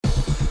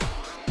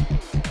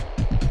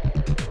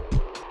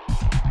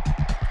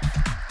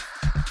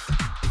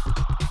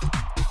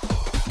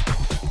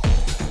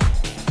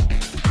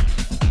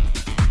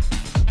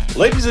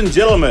Ladies and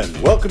gentlemen,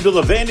 welcome to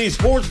the Vandy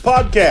Sports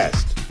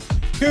Podcast.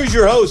 Here's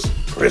your host,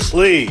 Chris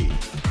Lee.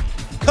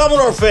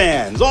 Commodore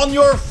fans, on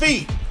your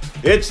feet.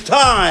 It's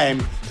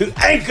time to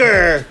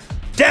anchor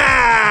down.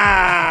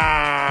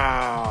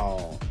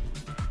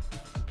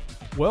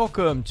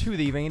 Welcome to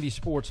the Vandy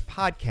Sports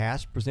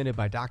Podcast presented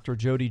by Dr.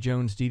 Jody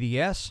Jones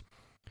DDS.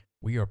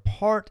 We are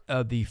part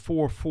of the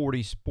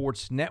 440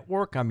 Sports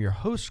Network. I'm your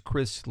host,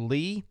 Chris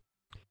Lee.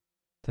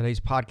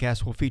 Today's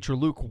podcast will feature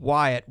Luke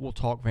Wyatt. We'll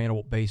talk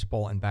Vanderbilt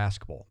baseball and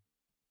basketball.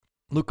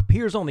 Luke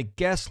appears on the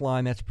guest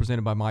line that's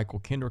presented by Michael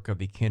Kendrick of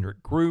the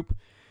Kendrick Group.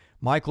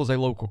 Michael's a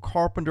local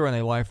carpenter and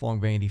a lifelong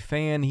Vandy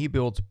fan. He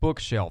builds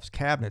bookshelves,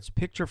 cabinets,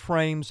 picture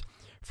frames,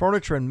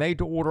 furniture, and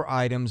made-to-order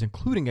items,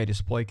 including a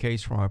display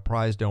case from a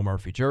prized Dale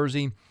Murphy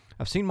jersey.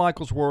 I've seen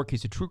Michael's work.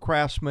 He's a true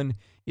craftsman.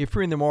 If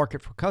you're in the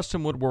market for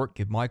custom woodwork,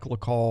 give Michael a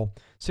call,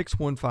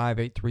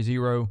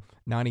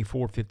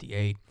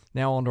 615-830-9458.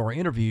 Now on to our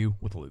interview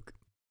with Luke.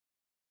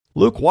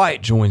 Luke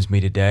Wyatt joins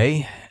me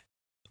today,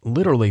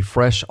 literally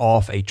fresh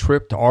off a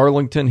trip to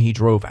Arlington. He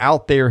drove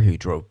out there, he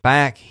drove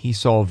back. He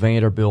saw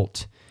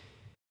Vanderbilt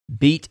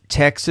beat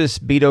Texas,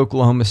 beat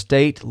Oklahoma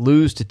State,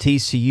 lose to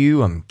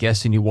TCU. I'm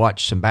guessing you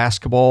watched some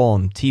basketball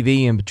on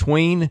TV in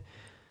between.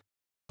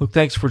 Luke,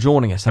 thanks for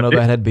joining us. I know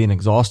that had to be an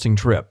exhausting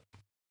trip.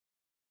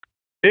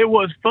 It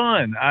was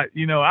fun. I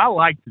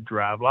like to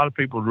drive. A lot of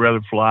people would rather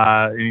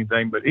fly,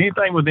 but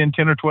anything within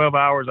 10 or 12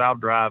 hours, I'll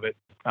drive it.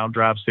 I'll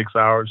drive 6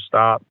 hours,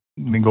 stop,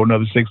 and then go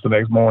another 6 the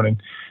next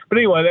morning. But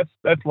anyway,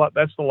 that's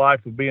the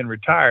life of being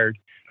retired,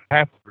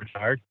 half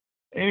retired.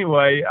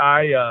 Anyway,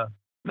 I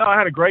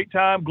had a great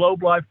time.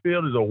 Globe Life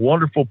Field is a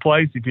wonderful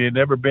place. If you've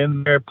never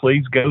been there,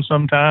 please go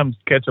sometime,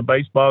 catch a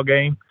baseball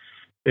game.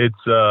 It's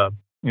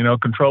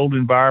controlled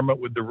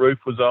environment with the roof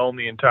was on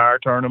the entire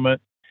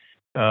tournament.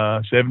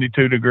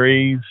 72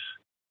 degrees,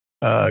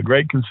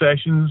 great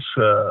concessions,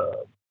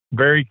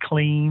 very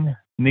clean,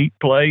 neat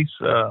place.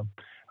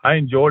 I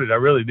enjoyed it. I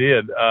really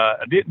did.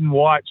 I didn't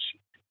watch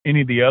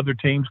any of the other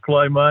teams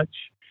play much,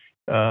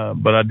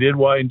 but I did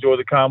enjoy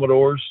the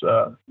Commodores.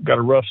 Got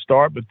a rough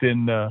start, but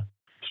then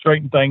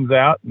straightened things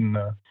out, and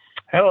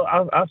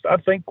I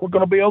think we're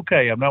going to be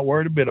okay. I'm not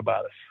worried a bit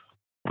about us.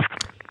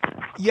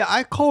 Yeah,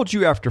 I called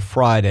you after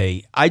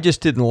Friday. I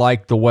just didn't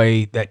like the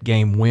way that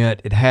game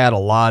went. It had a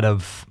lot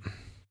of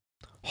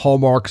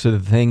hallmarks of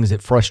the things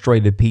that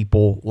frustrated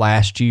people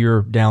last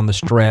year down the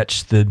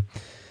stretch. The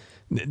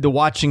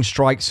watching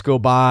strikes go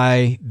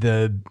by,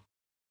 the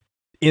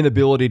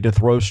inability to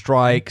throw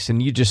strikes,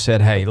 and you just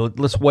said, hey,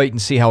 let's wait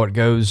and see how it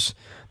goes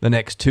the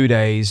next 2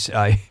 days.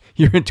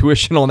 Your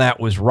intuition on that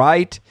was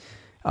right.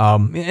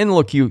 And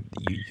look, you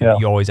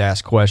always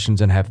ask questions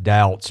and have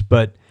doubts,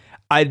 but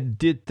I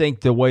did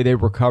think the way they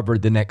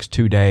recovered the next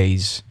 2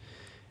 days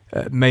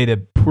made a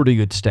pretty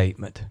good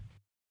statement.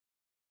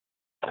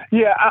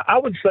 Yeah, I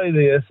would say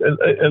this,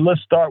 and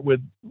let's start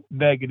with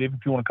negative,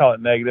 if you want to call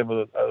it negative,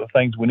 of the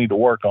things we need to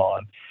work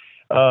on.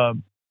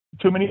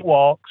 Too many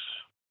walks,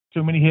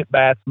 too many hit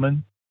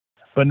batsmen.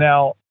 But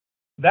now,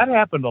 that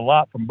happened a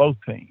lot from both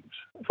teams,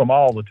 from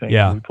all the teams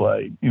we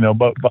played.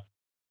 But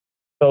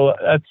so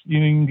that's you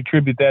can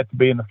contribute that to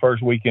being the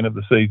first weekend of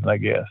the season, I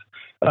guess.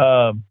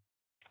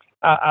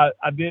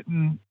 I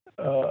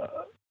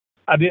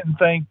didn't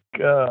think.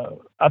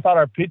 I thought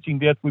our pitching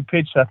depth. We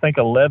pitched, I think,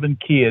 11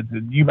 kids.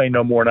 And you may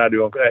know more than I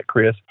do on that,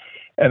 Chris.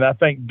 And I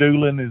think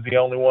Doolin is the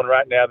only one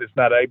right now that's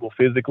not able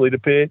physically to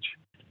pitch.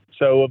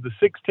 So of the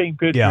 16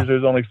 pitchers,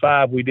 there's only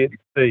 5 we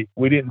didn't see.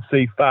 We didn't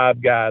see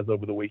 5 guys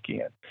over the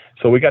weekend.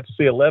 So we got to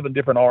see 11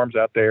 different arms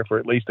out there for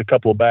at least a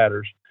couple of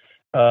batters.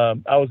 I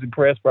was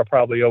impressed by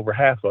probably over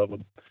half of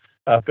them.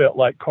 I felt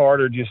like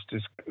Carter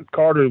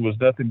was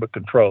nothing but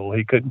control.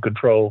 He couldn't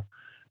control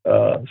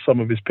some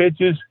of his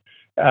pitches.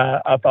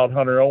 I thought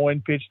Hunter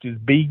Owen pitched his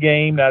B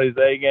game, not his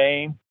A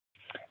game.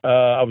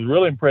 I was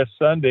really impressed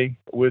Sunday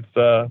with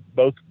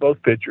both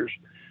pitchers,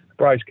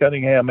 Bryce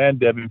Cunningham and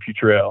Devin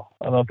Futrell.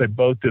 I thought they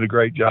both did a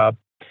great job.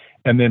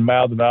 And then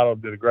Maldonado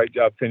did a great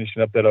job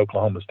finishing up that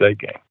Oklahoma State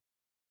game.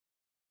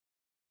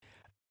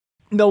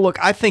 No,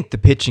 look, I think the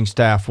pitching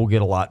staff will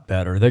get a lot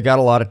better. They got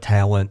a lot of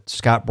talent.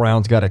 Scott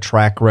Brown's got a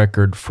track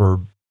record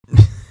for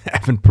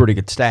having pretty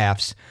good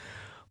staffs.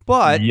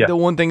 But the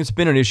one thing that's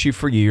been an issue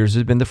for years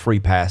has been the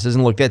free passes.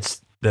 And look,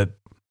 it's the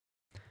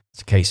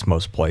case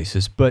most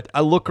places. But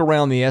I look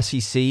around the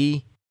SEC,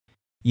 you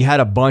had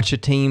a bunch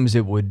of teams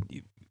that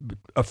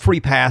a free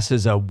pass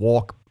is a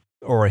walk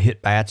or a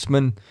hit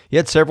batsman. You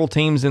had several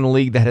teams in the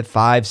league that had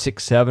 5,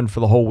 6, 7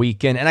 for the whole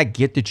weekend. And I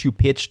get that you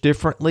pitch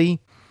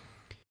differently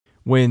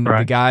when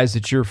the guys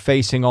that you're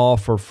facing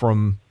off are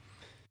from,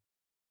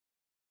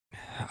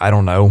 I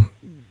don't know,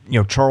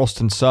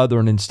 Charleston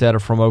Southern instead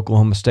of from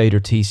Oklahoma State or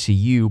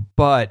TCU.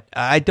 But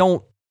I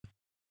don't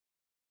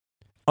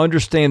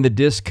understand the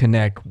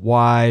disconnect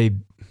why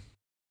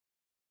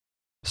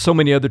so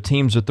many other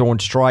teams are throwing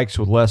strikes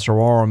with lesser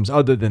arms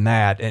other than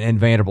that, and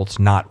Vanderbilt's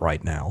not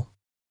right now.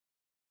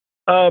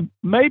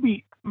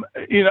 Maybe,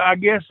 I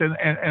guess,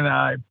 and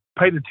I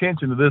paid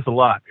attention to this a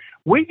lot.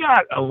 We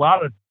got a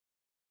lot of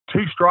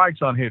 2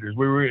 strikes on hitters.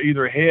 We were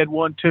either ahead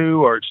 1-2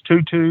 or it's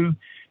 2-2,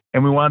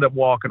 and we wound up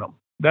walking them.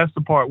 That's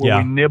the part where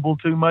we nibble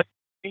too much.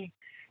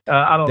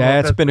 I don't know.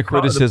 That's been a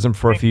criticism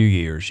for a few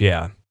years.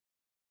 Yeah.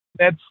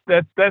 That's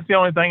the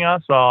only thing I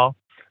saw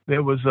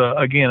that was,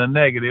 again, a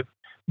negative.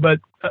 But,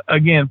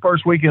 again,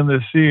 first weekend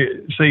of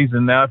the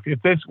season. Now,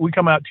 if we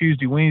come out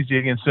Tuesday, Wednesday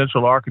against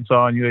Central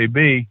Arkansas and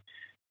UAB,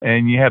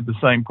 and you have the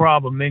same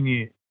problem, then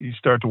you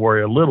start to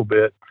worry a little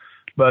bit.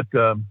 But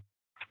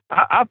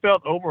I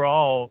felt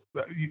overall,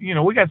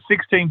 we got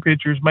 16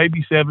 pitchers,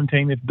 maybe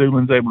 17 if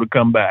Doolin's able to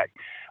come back.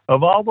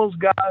 Of all those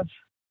guys,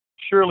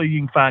 surely you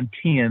can find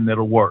 10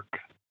 that'll work.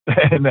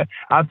 And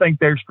I think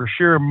there's for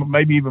sure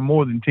maybe even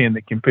more than 10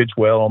 that can pitch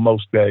well on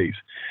most days.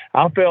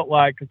 I felt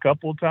like a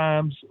couple of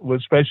times,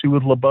 especially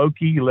with Leboke,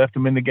 you left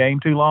him in the game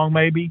too long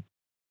maybe.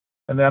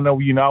 And I know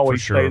you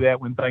always say that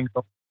when things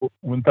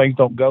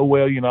don't go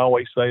well, you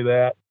always say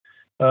that.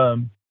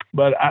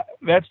 But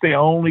that's the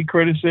only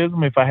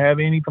criticism, if I have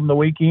any from the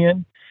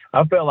weekend.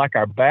 I felt like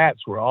our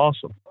bats were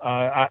awesome.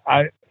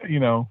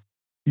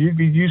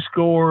 You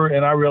score,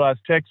 and I realize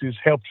Texas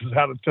helped us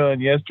out a ton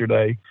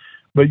yesterday,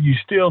 but you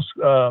still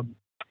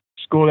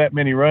score that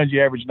many runs.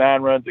 You average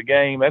 9 runs a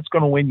game. That's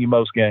going to win you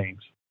most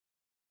games.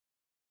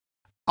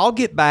 I'll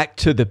get back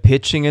to the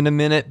pitching in a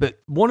minute, but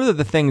one of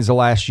the things the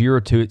last year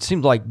or two, it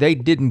seemed like they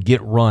didn't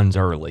get runs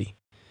early.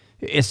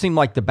 It seemed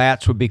like the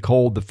bats would be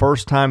cold the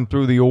first time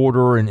through the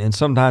order and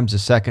sometimes the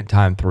second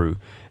time through.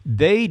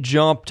 They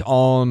jumped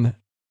on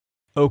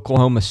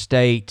Oklahoma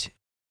State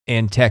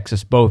and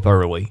Texas both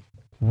early,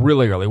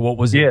 really early. What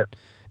was it?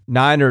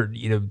 9 or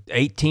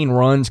 18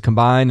 runs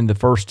combined in the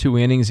first 2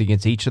 innings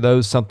against each of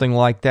those, something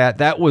like that.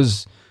 That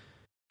was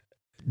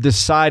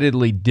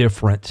decidedly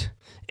different.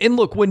 And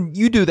look, when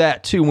you do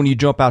that too, when you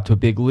jump out to a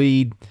big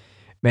lead,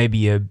 maybe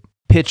you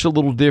pitch a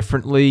little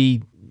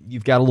differently,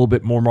 you've got a little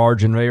bit more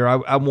margin there.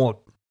 I won't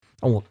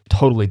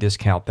totally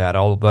discount that,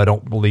 although I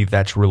don't believe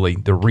that's really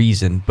the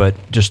reason, but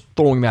just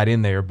throwing that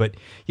in there. But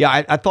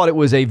yeah, I thought it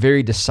was a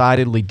very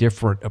decidedly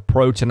different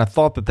approach, and I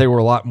thought that they were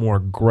a lot more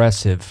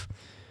aggressive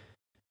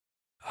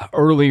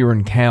earlier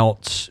in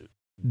counts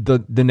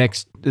the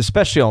next,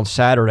 especially on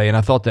Saturday, and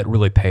I thought that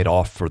really paid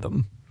off for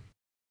them.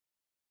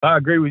 I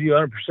agree with you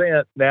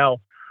 100%. Now,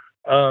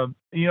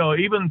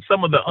 even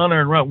some of the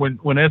unearned run, when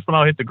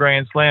Espinal hit the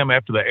grand slam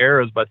after the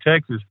errors by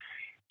Texas,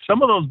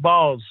 some of those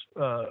balls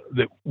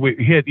that we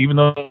hit, even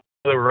though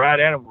they were right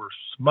at them, were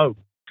smoked.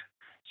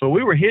 So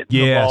we were hitting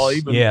the ball.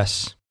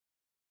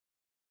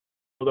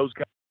 Those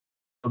guys,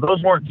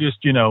 those weren't just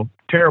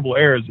terrible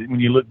errors when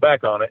you look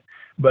back on it.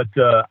 But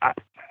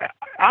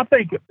I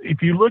think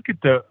if you look at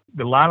the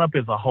lineup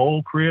as a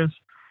whole, Chris,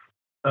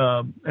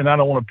 and I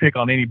don't want to pick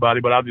on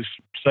anybody, but I'll just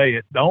say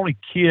it. The only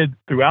kid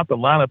throughout the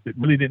lineup that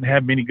really didn't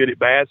have many good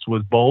at-bats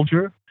was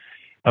Bulger.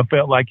 I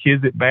felt like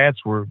his at-bats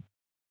were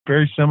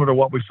very similar to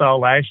what we saw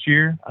last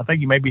year. I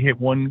think he maybe hit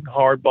one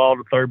hard ball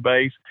to third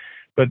base,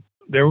 but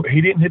he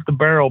didn't hit the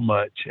barrel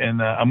much.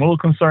 And I'm a little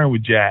concerned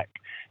with Jack.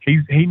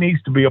 He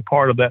needs to be a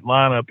part of that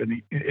lineup,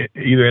 and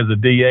either as a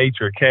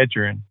DH or a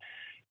catcher. And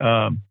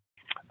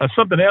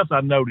something else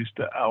I noticed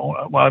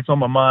while it's on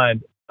my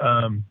mind,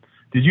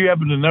 did you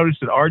happen to notice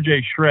that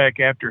R.J.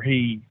 Schreck, after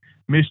he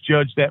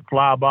misjudged that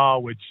fly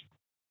ball, which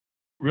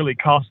really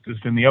cost us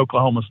in the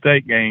Oklahoma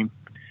State game,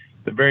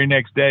 the very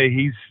next day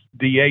he's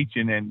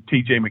DHing and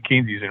T.J.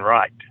 McKenzie's in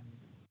right?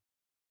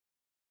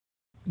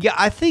 Yeah,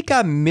 I think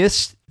I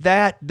missed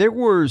that. There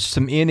were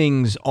some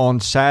innings on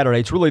Saturday.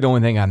 It's really the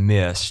only thing I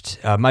missed.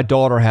 My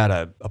daughter had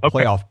a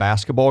playoff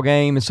basketball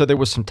game, and so there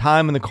was some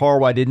time in the car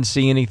where I didn't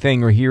see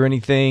anything or hear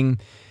anything,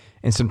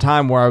 and some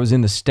time where I was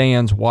in the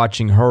stands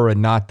watching her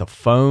and not the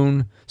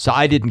phone. So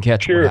I didn't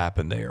catch what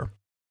happened there.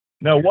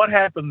 No, what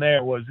happened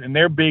there was in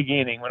their big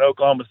inning when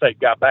Oklahoma State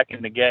got back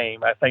in the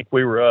game, I think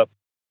we were up,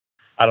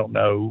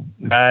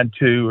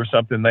 9-2 or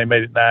something. They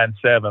made it 9-7,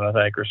 I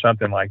think, or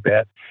something like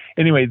that.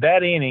 Anyway,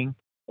 that inning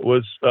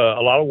was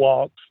a lot of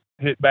walks,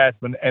 hit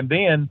batsmen, and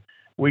then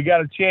we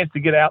got a chance to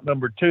get out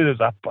number 2. There's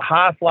a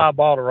high fly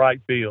ball to right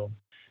field,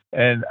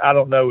 and I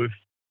don't know if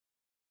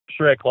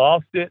Schreck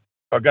lost it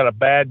or got a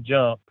bad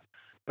jump,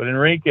 but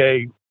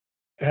Enrique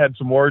had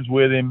some words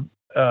with him,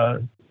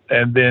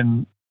 and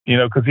then,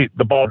 because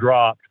the ball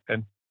dropped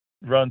and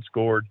run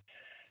scored.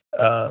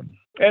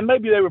 And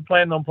maybe they were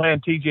planning on playing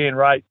TJ and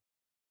right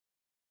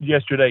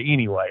yesterday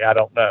anyway. I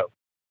don't know.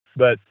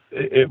 But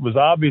it was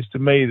obvious to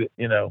me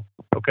that,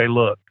 okay,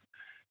 look,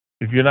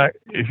 if you're not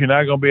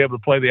going to be able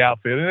to play the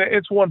outfield, and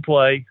it's one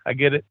play, I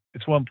get it,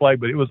 it's one play,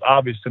 but it was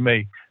obvious to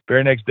me.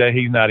 Very next day,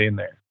 he's not in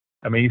there.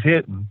 I mean, he's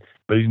hitting,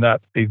 but he's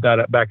not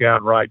back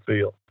out in right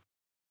field.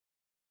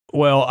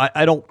 Well,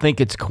 I don't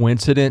think it's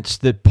coincidence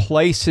that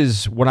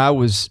places, when I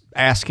was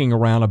asking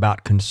around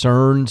about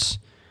concerns,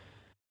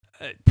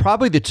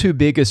 probably the 2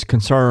 biggest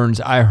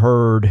concerns I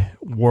heard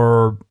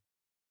were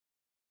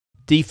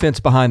defense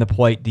behind the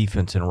plate,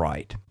 defense and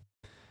right.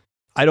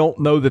 I don't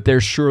know that they're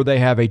sure they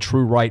have a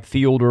true right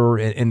fielder,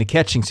 and the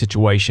catching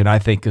situation, I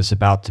think, is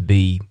about to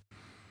be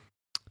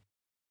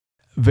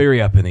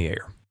very up in the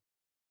air.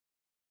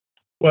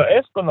 Well,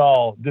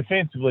 Espinal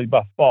defensively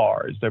by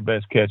far is their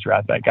best catcher,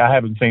 I think. I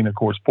haven't seen, of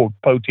course,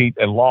 Poteet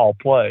and Law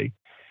play,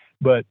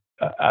 but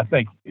I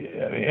think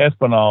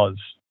Espinal is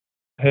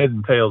head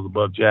and tails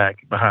above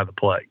Jack behind the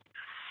plate.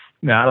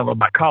 Now, I don't know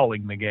about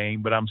calling the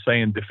game, but I'm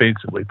saying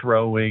defensively,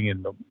 throwing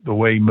and the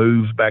way he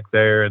moves back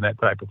there and that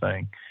type of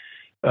thing.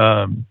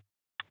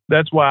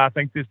 That's why I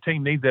think this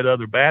team needs that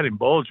other bat in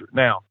Bulger.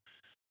 Now,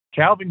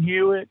 Calvin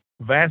Hewitt,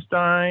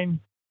 Vastine,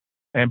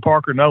 and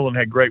Parker Nolan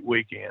had great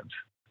weekends.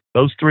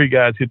 Those three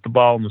guys hit the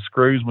ball in the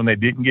screws when they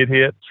didn't get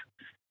hits,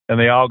 and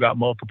they all got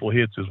multiple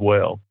hits as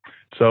well.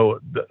 So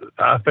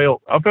I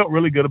felt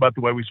really good about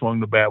the way we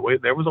swung the bat.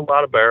 There was a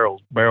lot of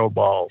barrel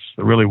balls.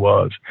 There really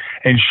was.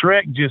 And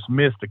Shrek just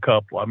missed a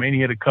couple. I mean, he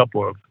hit a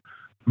couple of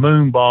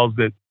moon balls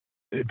that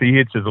if he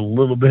hits it a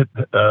little bit,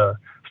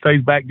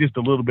 stays back just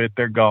a little bit,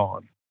 they're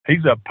gone.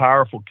 He's a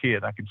powerful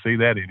kid. I can see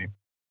that in him.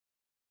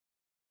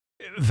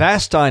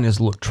 Vastine has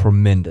looked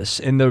tremendous,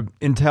 and the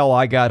intel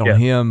I got on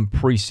him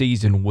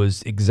preseason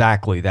was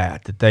exactly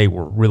that they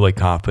were really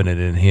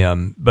confident in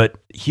him. But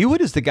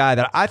Hewitt is the guy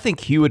that I think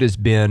Hewitt has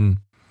been,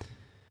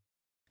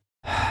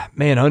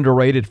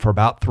 underrated for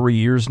about 3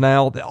 years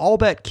now. All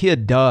that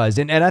kid does,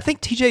 and I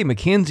think TJ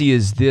McKenzie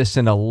is this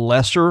in a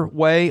lesser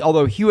way,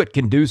 although Hewitt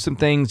can do some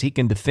things. He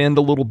can defend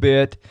a little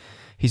bit.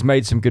 He's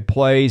made some good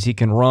plays. He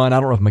can run. I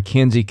don't know if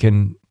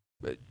McKenzie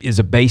is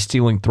a base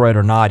stealing threat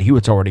or not.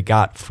 Hewitt's already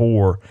got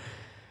 4.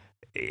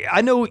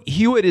 I know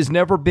Hewitt has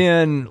never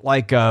been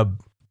like a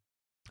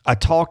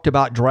talked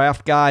about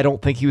draft guy. I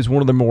don't think he was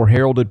one of the more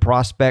heralded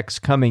prospects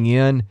coming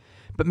in.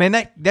 But man,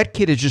 that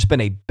kid has just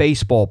been a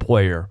baseball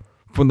player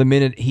from the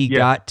minute he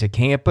got to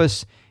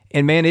campus.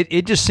 And man,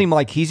 it just seemed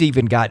like he's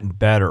even gotten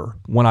better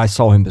when I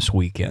saw him this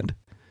weekend.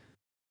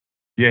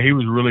 Yeah, he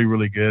was really,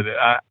 really good.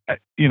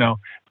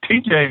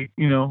 TJ,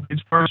 his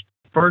first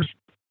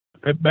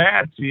at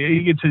bats,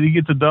 he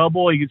gets a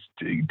double. He gets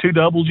 2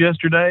 doubles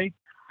yesterday.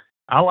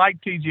 I like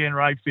TJ in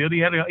right field.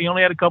 He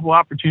only had a couple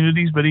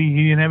opportunities, but he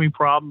didn't have any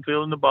problem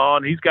fielding the ball,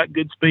 and he's got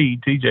good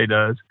speed. TJ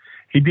does.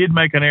 He did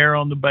make an error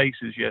on the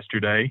bases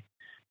yesterday,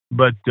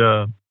 but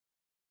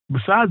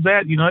besides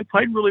that, he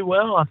played really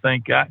well. I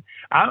think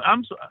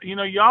I'm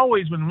you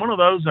always, when one of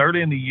those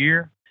early in the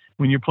year,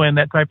 when you're playing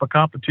that type of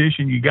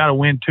competition, you got to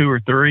win 2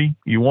 or 3.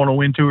 You want to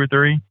win 2 or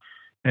 3,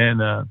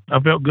 and I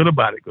felt good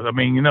about it because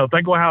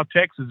think about how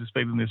Texas is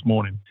feeling this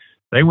morning.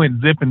 They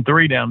went zipping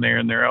 3 down there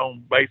in their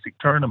own basic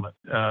tournament.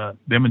 Them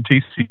and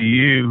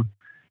TCU.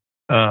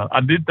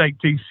 I did think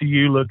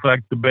TCU looked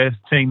like the best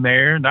team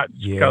there, not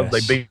because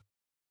they beat.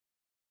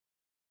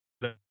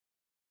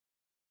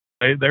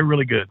 They're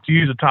really good.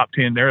 TCU's a top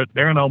 10.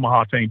 They're an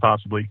Omaha team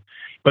possibly,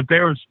 but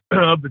there was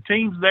of the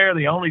teams there,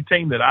 the only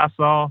team that I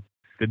saw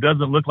that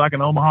doesn't look like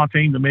an Omaha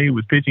team to me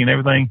with pitching and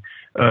everything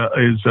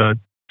is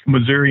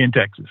Missouri and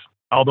Texas.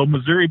 Although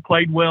Missouri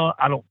played well,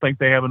 I don't think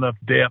they have enough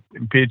depth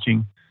in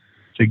pitching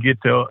to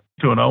get to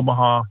an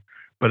Omaha,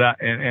 but I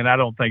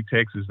don't think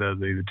Texas does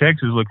either.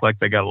 Texas looked like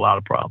they got a lot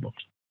of problems.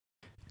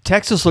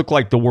 Texas looked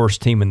like the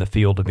worst team in the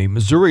field to me.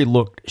 Missouri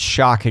looked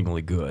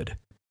shockingly good.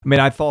 I mean,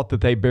 I thought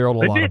that they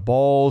barreled a lot of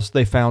balls.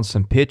 They found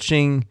some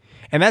pitching,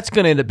 and that's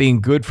going to end up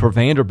being good for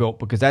Vanderbilt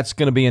because that's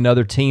going to be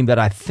another team that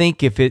I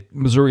think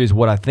Missouri is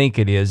what I think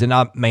it is, and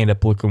I may end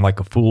up looking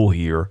like a fool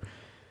here.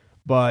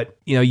 But,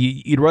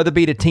 you'd rather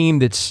beat a team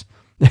that's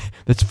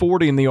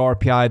 40 in the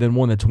RPI than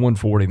one that's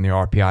 140 in the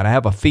RPI. And I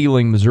have a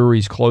feeling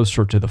Missouri's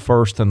closer to the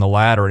first than the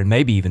latter, and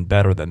maybe even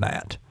better than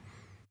that.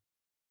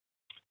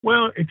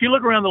 Well, if you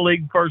look around the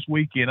league first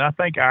weekend, I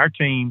think our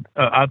team,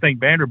 I think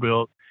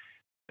Vanderbilt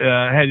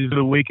had as good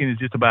a weekend as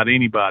just about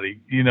anybody.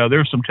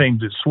 There's some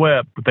teams that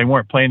swept, but they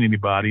weren't playing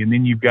anybody. And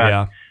then you've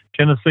got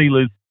Tennessee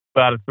lose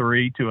about a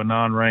 3 to a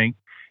non-ranked,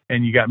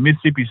 and you got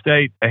Mississippi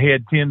State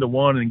ahead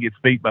 10-1 and gets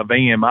beat by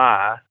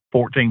VMI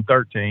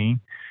 14-13.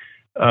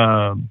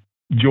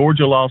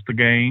 Georgia lost the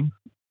game.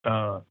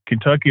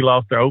 Kentucky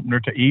lost their opener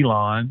to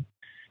Elon.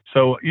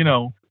 So,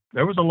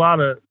 there was a lot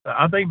of –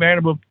 I think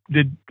Vanderbilt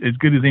did as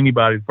good as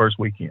anybody the first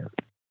weekend.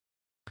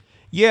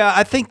 Yeah,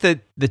 I think that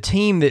the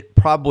team that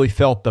probably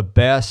felt the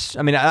best –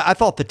 I mean, I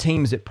thought the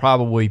teams that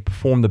probably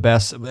performed the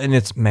best – and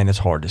it's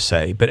hard to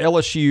say. But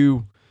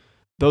LSU,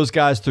 those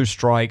guys threw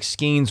strikes.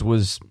 Skeens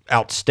was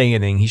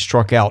outstanding. He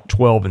struck out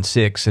 12 and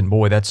 6, and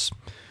boy, that's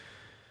 –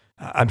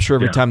 I'm sure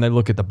every time they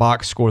look at the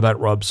box score, that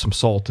rubs some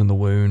salt in the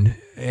wound.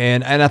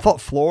 And I thought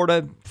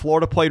Florida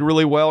played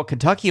really well.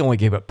 Kentucky only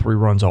gave up 3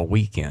 runs all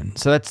weekend.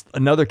 So that's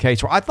another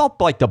case where I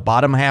thought like the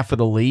bottom half of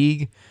the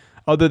league,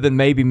 other than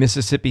maybe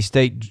Mississippi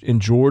State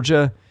and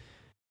Georgia,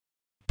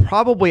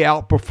 probably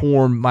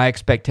outperformed my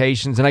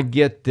expectations. And I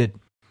get that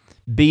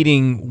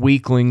beating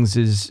weaklings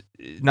is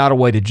not a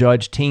way to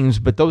judge teams,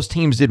 but those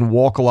teams didn't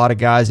walk a lot of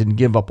guys and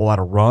give up a lot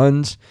of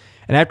runs.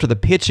 And after the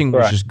pitching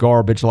was just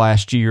garbage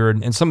last year,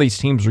 and some of these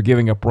teams were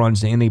giving up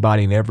runs to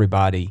anybody and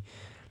everybody,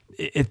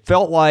 it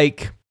felt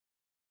like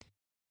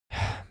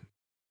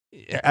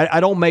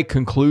I don't make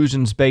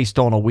conclusions based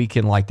on a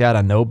weekend like that.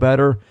 I know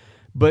better.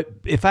 But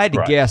if I had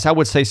to guess, I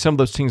would say some of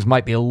those teams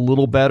might be a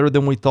little better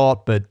than we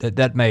thought, but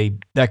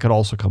that could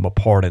also come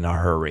apart in a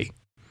hurry.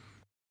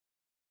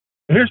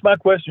 Here's my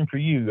question for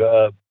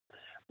you.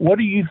 What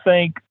do you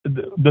think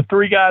the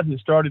three guys that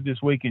started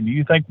this weekend, do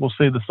you think we'll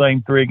see the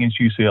same three against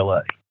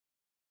UCLA?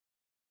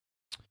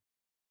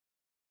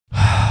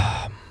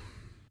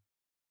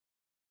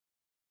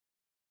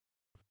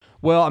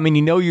 Well, I mean,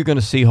 you're going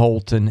to see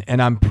Holton,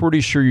 and I'm pretty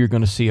sure you're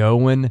going to see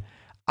Owen.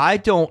 I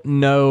don't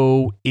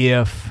know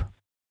if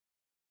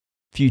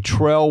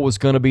Futrell was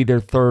going to be their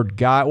third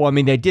guy. Well, I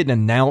mean, they didn't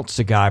announce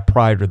a guy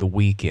prior to the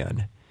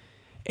weekend.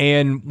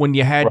 And when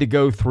you had to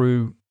go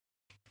through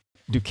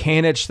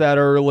Dukanich that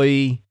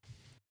early,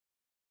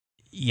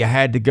 you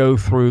had to go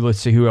through, let's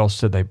see, who else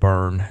did they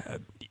burn?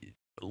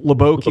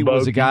 Leboke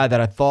was a guy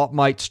that I thought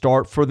might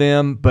start for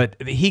them, but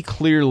he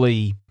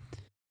clearly,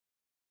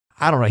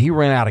 I don't know, he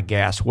ran out of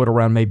gas. What,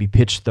 around maybe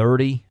pitch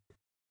 30?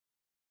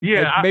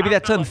 Yeah. Maybe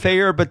that's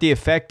unfair, but the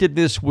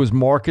effectiveness was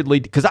markedly,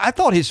 because I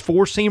thought his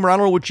four-seamer, I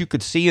don't know what you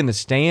could see in the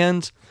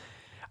stands,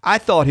 I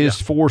thought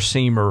his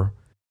four-seamer,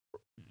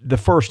 the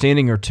first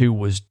inning or two,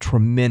 was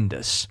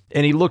tremendous.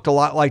 And he looked a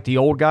lot like the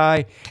old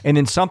guy. And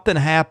then something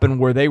happened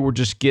where they were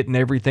just getting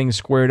everything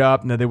squared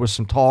up. And there was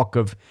some talk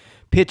of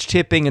pitch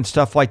tipping and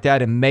stuff like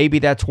that. And maybe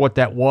that's what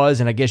that was.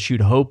 And I guess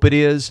you'd hope it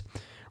is,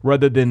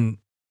 rather than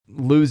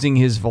losing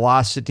his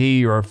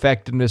velocity or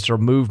effectiveness or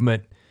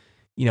movement,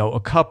 a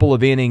couple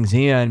of innings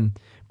in.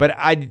 But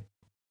I'm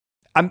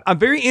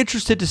very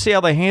interested to see how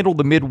they handle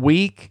the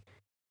midweek.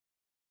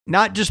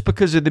 Not just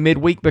because of the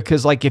midweek,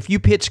 because like if you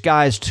pitch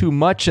guys too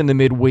much in the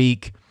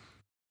midweek,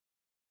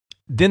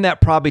 then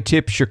that probably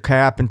tips your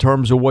cap in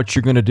terms of what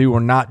you're going to do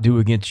or not do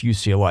against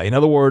UCLA. In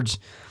other words,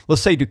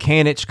 let's say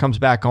Dukanich comes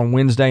back on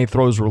Wednesday and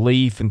throws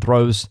relief and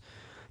throws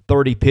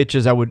 30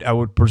 pitches. I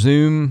would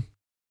presume,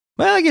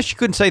 well, I guess you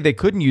couldn't say they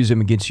couldn't use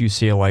him against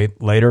UCLA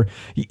later.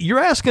 You're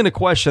asking a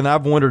question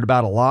I've wondered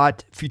about a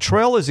lot.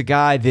 Futrell is a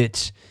guy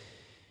that's,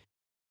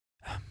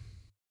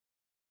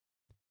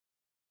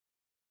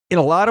 in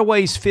a lot of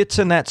ways, fits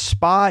in that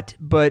spot,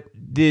 but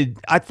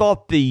I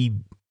thought the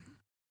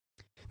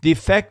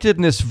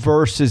effectiveness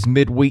versus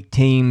midweek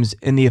teams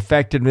and the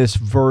effectiveness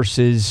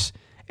versus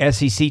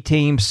SEC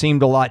teams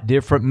seemed a lot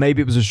different.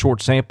 Maybe it was a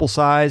short sample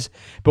size,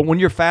 but when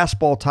your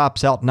fastball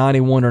tops out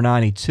 91 or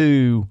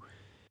 92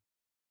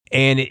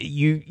 and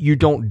you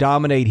don't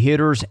dominate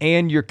hitters,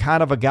 and you're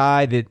kind of a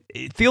guy that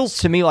it feels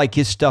to me like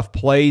his stuff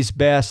plays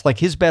best. Like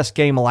his best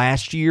game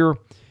last year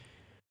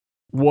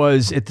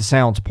was at the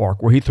Sounds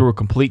Park, where he threw a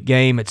complete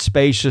game. It's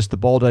spacious. The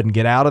ball doesn't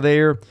get out of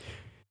there.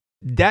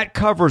 That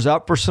covers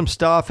up for some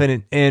stuff,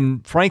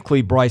 and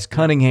frankly, Bryce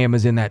Cunningham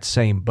is in that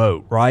same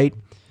boat, right?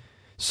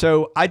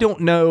 So I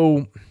don't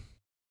know.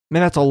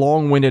 Man, that's a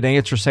long-winded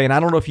answer saying I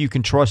don't know if you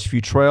can trust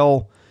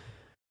Futrell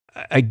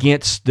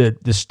against the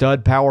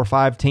stud Power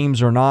 5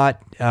 teams or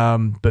not,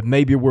 but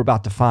maybe we're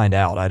about to find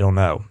out. I don't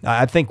know.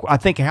 I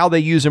think how they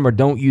use him or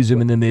don't use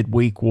him in the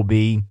midweek will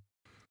be,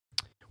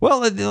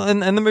 well,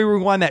 and let me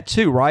rewind that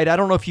too, right? I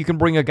don't know if you can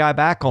bring a guy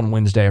back on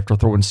Wednesday after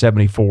throwing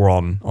 74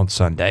 on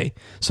Sunday.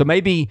 So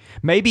maybe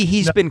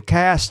he's been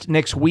cast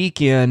next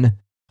weekend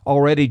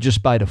already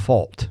just by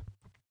default.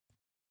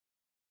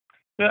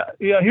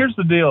 Yeah. Here's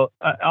the deal.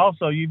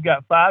 Also, you've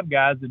got five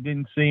guys that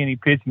didn't see any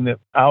pitching that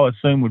I'll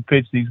assume would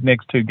pitch these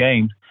next two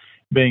games,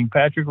 being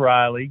Patrick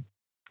Riley.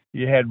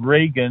 You had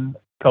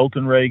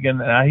Colton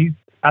Reagan, and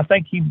I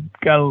think he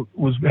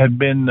had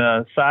been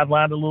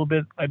sidelined a little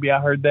bit. Maybe I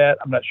heard that.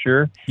 I'm not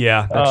sure.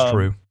 Yeah, that's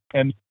true.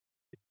 And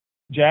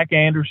Jack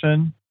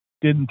Anderson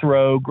didn't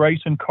throw.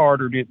 Grayson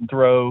Carter didn't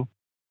throw.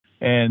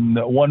 And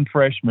one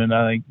freshman,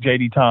 I think,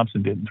 J.D.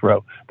 Thompson, didn't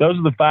throw. Those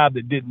are the five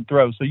that didn't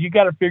throw. So you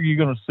got to figure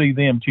you're going to see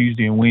them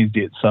Tuesday and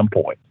Wednesday at some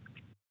point.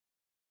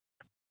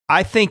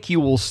 I think you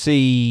will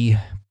see,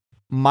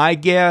 my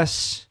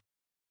guess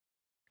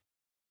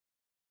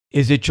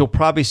is that you'll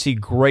probably see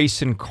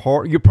Grayson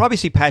Carter. You'll probably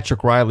see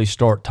Patrick Riley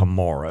start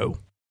tomorrow.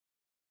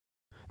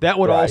 That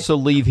would also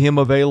leave him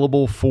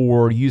available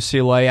for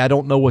UCLA. I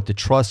don't know what the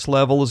trust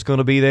level is going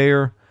to be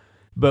there,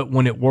 but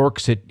when it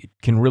works, it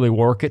can really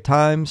work at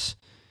times.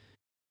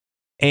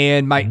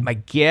 And my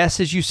guess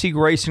is you see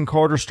Grayson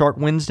Carter start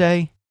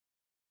Wednesday.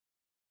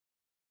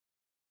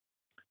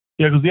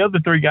 Yeah, because the other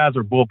three guys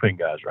are bullpen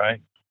guys,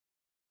 right?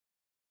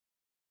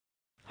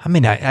 I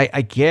mean,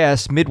 I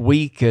guess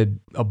midweek a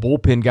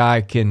bullpen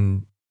guy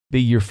can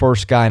be your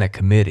first guy in a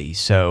committee.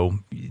 So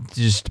it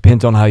just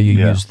depends on how you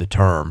use the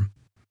term.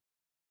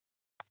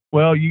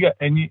 Well, you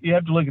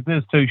have to look at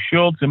this too.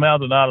 Schultz and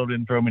Maldonado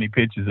didn't throw many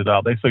pitches at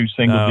all. They threw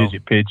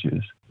single-digit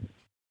pitches.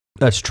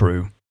 That's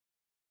true.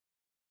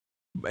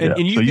 And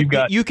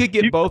you could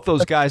get both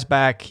those guys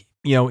back,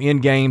 in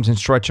games and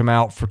stretch them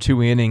out for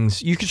 2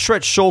 innings. You could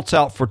stretch Schultz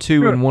out for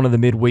 2 in one of the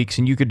midweeks,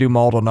 and you could do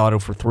Maldonado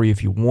for 3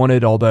 if you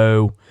wanted.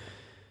 Although,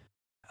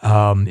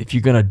 if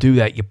you're going to do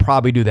that, you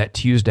probably do that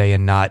Tuesday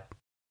and not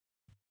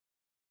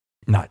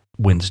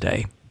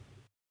Wednesday.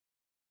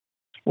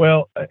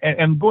 Well,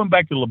 and going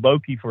back to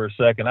Leboke for a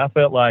second, I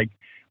felt like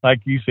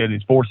you said,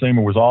 his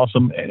four-seamer was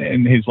awesome,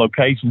 and his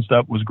location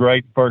stuff was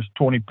great. First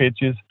 20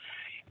 pitches.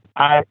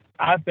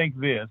 I think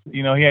this,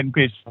 he hadn't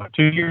pitched for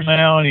 2 years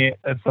now, and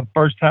it's the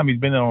first time he's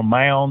been on a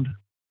mound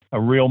a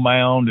real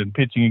mound and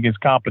pitching against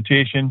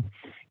competition.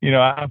 You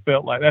know, I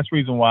felt like that's the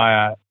reason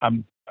why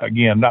I'm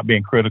not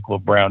being critical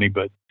of Brownie,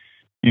 but,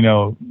 you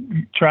know,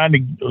 trying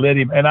to let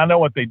him, and I know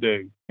what they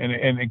do.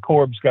 And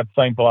Corb's got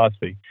the same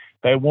philosophy.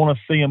 They want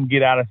to see him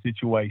get out of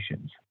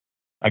situations.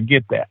 I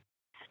get that.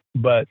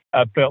 But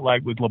I felt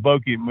like with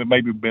Leboke, it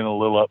maybe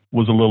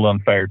was a little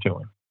unfair to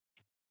him.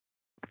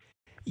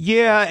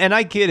 Yeah, and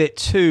I get it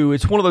too.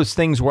 It's one of those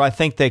things where I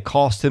think they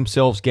cost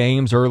themselves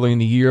games early in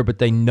the year, but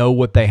they know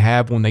what they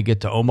have when they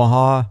get to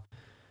Omaha.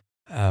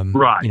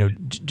 Right. You know,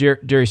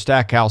 Jerry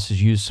Stackhouse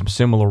has used some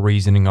similar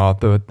reasoning,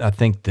 although I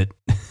think that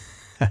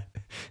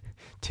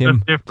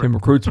Tim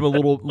recruits him a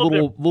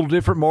little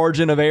different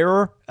margin of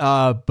error.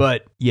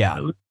 But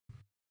yeah.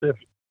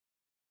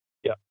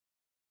 Yeah.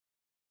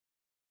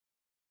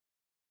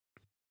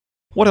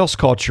 What else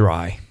caught your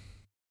eye?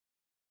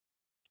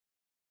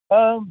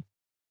 I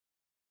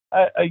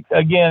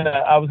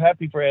was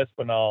happy for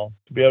Espinal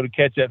to be able to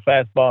catch that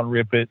fastball and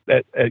rip it.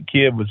 That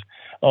kid was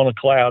on a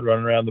cloud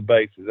running around the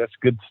bases. That's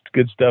good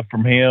stuff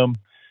from him.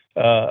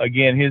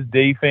 Again, his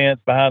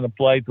defense behind the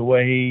plate, the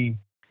way he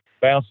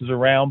bounces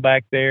around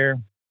back there,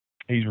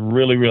 he's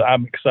really, really.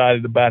 I'm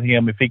excited about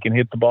him if he can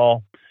hit the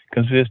ball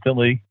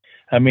consistently.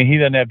 I mean, he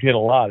doesn't have to hit a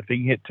lot. If he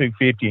can hit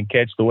 250 and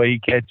catch the way he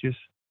catches,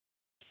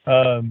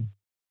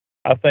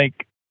 I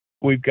think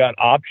we've got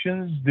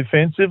options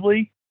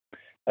defensively.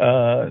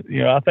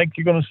 You know, I think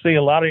you're going to see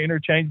a lot of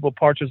interchangeable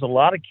parts. There's a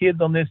lot of kids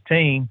on this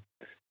team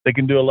that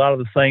can do a lot of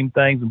the same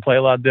things and play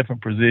a lot of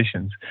different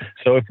positions.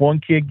 So if one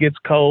kid gets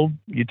cold,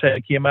 you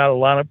take him out of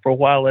the lineup for a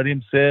while, let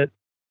him sit,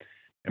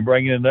 and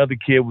bring in another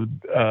kid with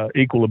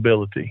equal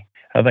ability.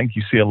 I think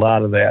you see a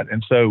lot of that.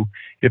 And so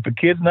if a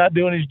kid's not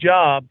doing his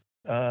job,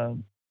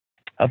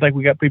 I think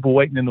we got people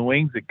waiting in the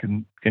wings that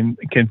can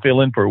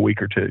fill in for a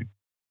week or two.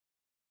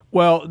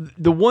 Well,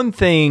 the one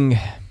thing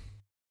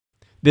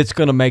that's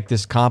going to make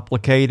this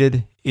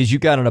complicated is you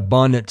got an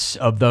abundance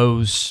of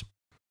those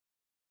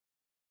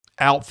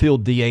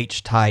outfield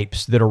DH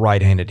types that are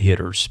right-handed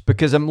hitters.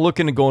 Because I'm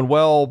looking and going,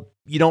 well,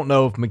 you don't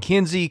know if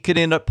McKenzie could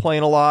end up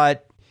playing a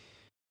lot.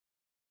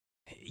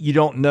 You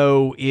don't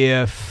know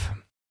if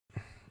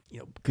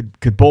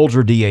could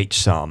Bolger DH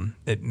some.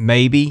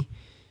 Maybe.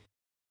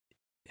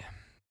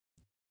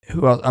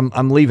 Who else?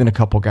 I'm leaving a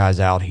couple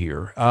guys out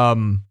here.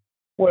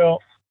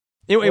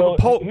 Anyway,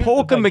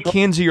 Polk and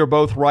McKenzie are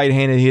both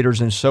right-handed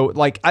hitters, and so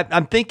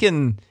I'm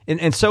thinking,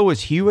 and so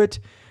is Hewitt.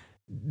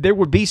 There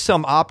would be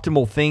some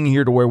optimal thing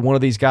here to where one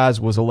of these guys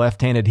was a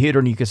left-handed hitter,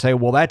 and you could say,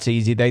 well, that's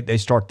easy. They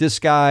start this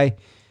guy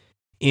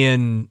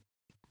in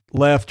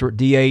left or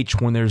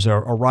DH when there's a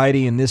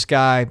righty, and this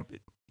guy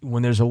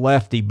when there's a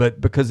lefty. But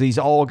because these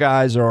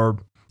guys are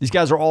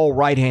all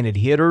right-handed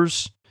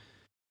hitters,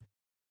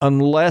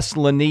 unless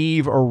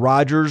Leneve or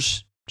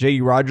Rogers, J.D.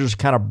 Rogers,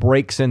 kind of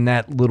breaks in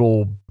that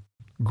little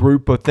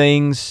group of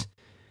things,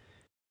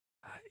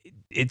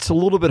 it's a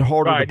little bit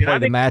harder to play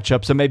the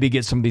matchup, so maybe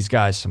get some of these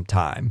guys some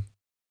time.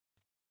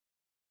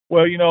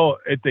 Well, you know,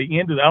 at the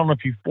end of I don't know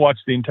if you've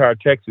watched the entire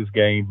Texas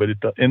game, but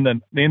in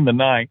the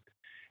ninth,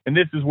 and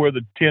this is where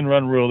the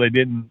 10-run rule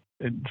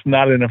it's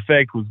not in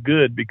effect, was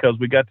good because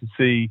we got to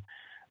see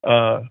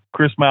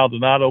Chris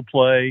Maldonado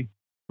play.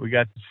 We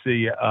got to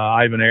see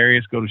Ivan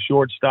Arias go to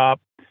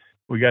shortstop.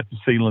 We got to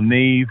see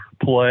Leneve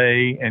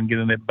play and get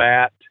an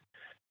at-bat.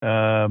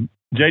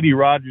 J.D.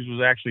 Rogers was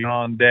actually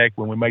on deck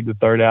when we made the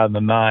third out in the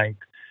ninth.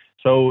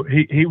 So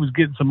he was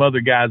getting some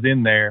other guys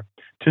in there.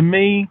 To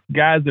me,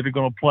 guys that are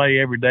going to play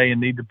every day and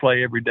need to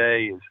play every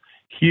day is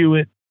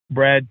Hewitt,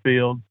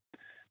 Bradfield.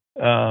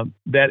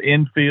 That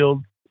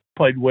infield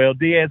played well.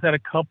 Diaz had a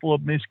couple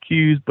of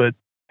miscues, but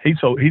he's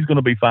going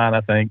to be fine,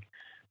 I think.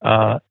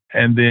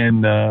 And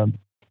then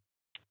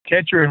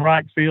catcher and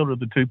right field are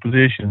the two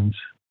positions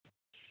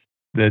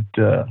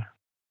that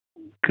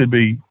could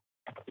be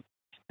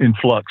in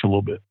flux a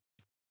little bit.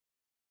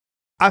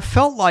 I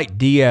felt like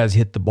Diaz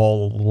hit the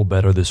ball a little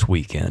better this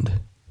weekend.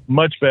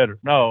 Much better.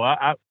 No,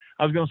 I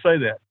was going to say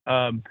that.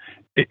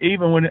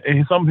 Even when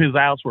some of his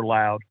outs were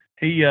loud,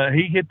 he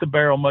hit the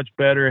barrel much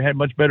better, had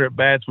much better at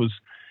bats, was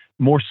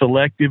more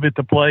selective at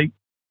the plate.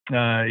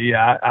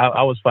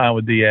 I was fine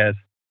with Diaz.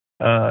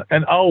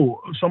 And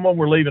someone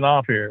we're leaving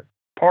off here,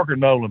 Parker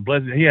Nolan.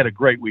 Bless it, he had a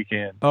great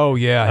weekend. Oh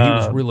yeah, he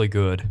was really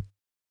good.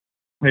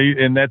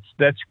 And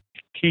that's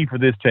key for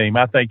this team.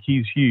 I think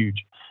he's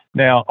huge.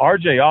 Now,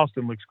 R.J.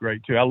 Austin looks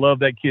great, too. I love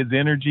that kid's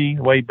energy,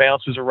 the way he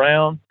bounces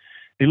around.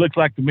 He looks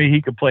like, to me,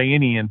 he could play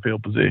any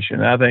infield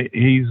position. I think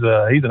he's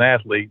an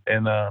athlete,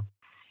 and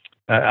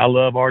I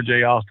love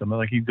R.J. Austin. I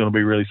think he's going to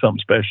be really something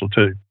special,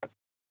 too.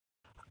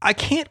 I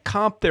can't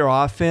comp their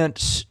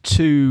offense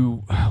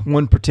to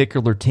one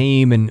particular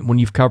team, and when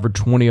you've covered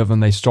 20 of them,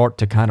 they start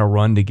to kind of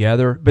run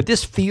together. But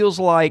this feels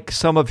like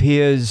some of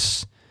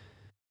his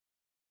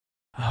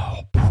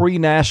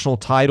pre-national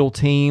title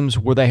teams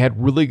where they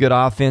had really good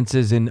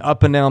offenses and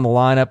up and down the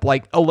lineup.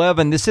 Like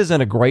 11, this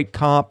isn't a great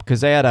comp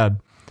because they had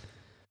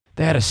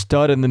a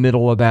stud in the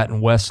middle of that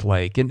in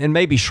Westlake, and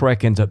maybe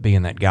Shrek ends up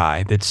being that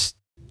guy that's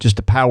just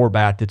a power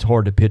bat that's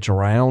hard to pitch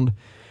around.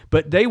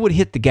 But they would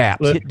hit the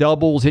gaps, hit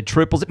doubles, hit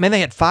triples. Man, they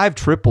had 5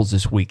 triples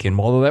this weekend,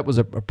 although that was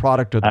a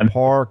product of the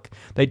park.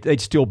 They'd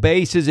steal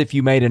bases. If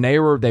you made an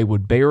error, they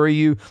would bury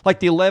you. Like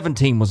the 11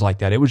 team was like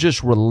that. It was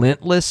just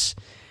relentless.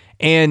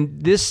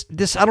 And this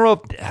I don't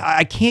know,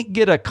 I can't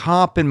get a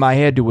comp in my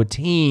head to a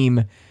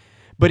team,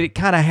 but it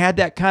kind of had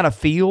that kind of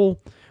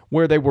feel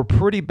where they were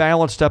pretty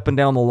balanced up and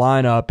down the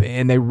lineup,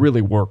 and they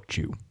really worked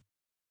you.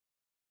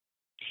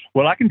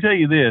 Well, I can tell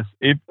you this: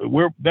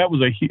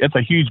 that's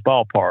a huge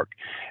ballpark.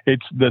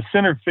 It's the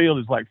center field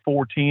is like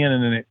 410,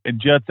 and then it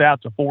juts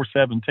out to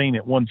 417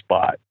 at one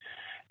spot,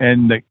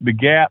 and the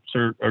gaps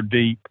are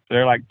deep.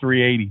 They're like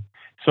 380.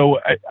 So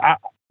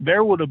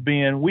there would have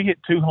been, we hit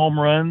 2 home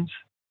runs.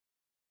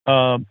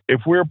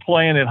 If we're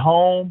playing at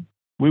home,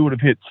 we would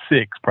have hit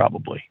 6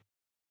 probably.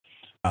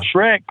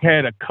 Shrek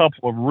had a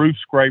couple of roof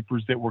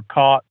scrapers that were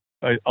caught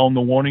on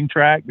the warning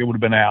track. They would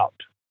have been out,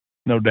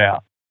 no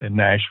doubt, in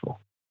Nashville.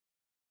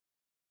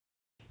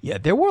 Yeah,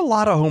 there were a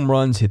lot of home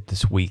runs hit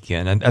this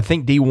weekend, and I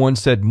think D1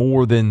 said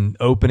more than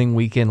opening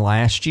weekend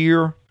last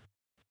year.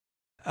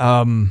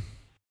 I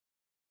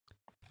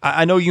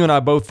know you and I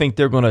both think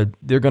they're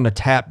gonna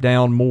tap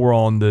down more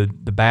on the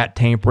bat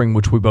tampering,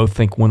 which we both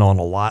think went on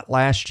a lot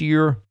last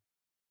year.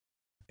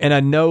 And I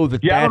know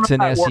that's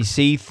an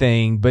SEC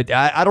thing, but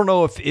I don't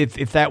know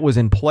if that was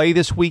in play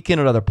this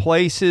weekend at other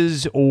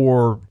places,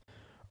 or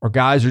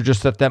guys are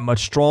just that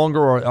much stronger,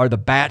 or are the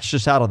bats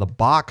just out of the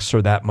box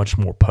or that much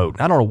more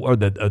potent? I don't know. Are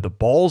the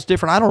balls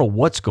different? I don't know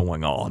what's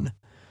going on.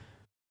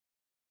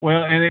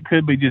 Well, and it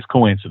could be just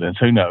coincidence.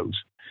 Who knows?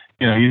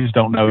 You just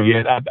don't know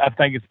yet. I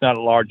think it's not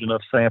a large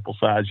enough sample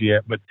size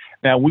yet. But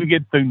now we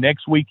get through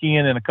next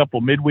weekend and a couple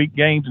of midweek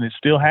games and it's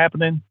still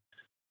happening,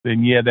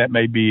 then, yeah, that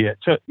may be it.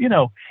 So,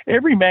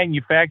 every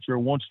manufacturer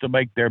wants to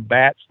make their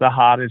bats the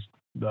hottest.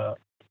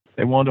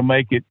 They want to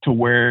make it to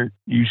where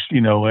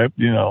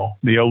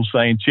the old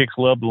saying, chicks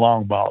love the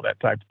long ball,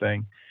 that type of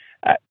thing.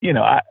 I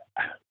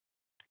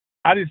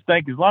just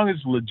think as long as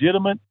it's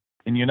legitimate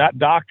and you're not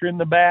doctoring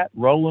the bat,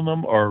 rolling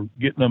them, or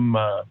getting them,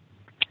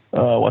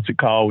 what's it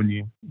called when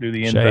you do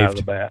the inside of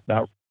the bat?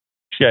 Not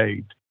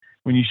shaved.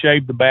 When you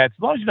shave the bats,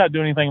 as long as you're not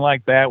doing anything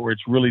like that where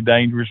it's really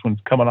dangerous when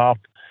it's coming off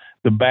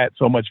the bat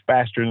so much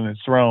faster than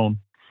it's thrown,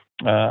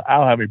 I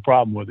don't have any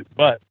problem with it.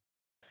 But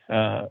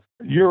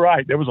you're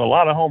right. There was a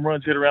lot of home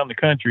runs hit around the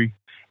country.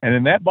 And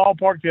in that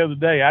ballpark the other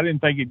day, I didn't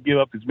think it'd give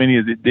up as many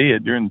as it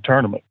did during the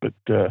tournament. But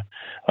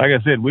like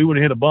I said, we would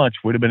have hit a bunch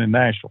if we'd have been in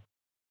Nashville.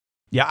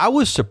 Yeah, I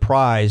was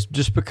surprised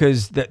just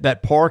because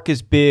that park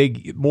is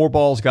big. More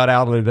balls got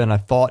out of it than I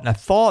thought. And I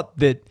thought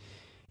that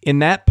in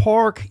that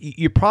park,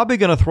 you're probably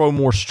going to throw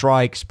more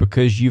strikes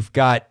because you've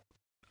got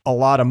a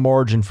lot of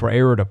margin for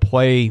error to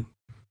play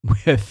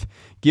with,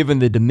 given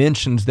the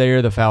dimensions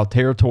there, the foul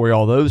territory,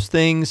 all those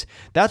things.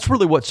 That's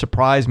really what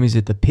surprised me, is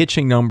that the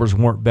pitching numbers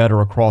weren't better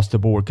across the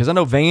board. Because I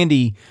know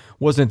Vandy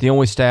wasn't the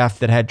only staff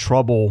that had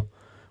trouble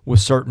with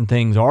certain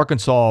things.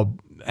 Arkansas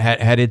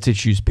had its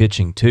issues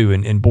pitching too.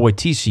 And boy,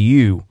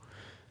 TCU,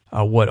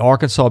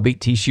 Arkansas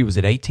beat TCU, was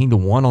it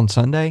 18-1 on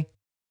Sunday?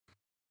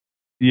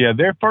 Yeah,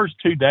 their first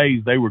 2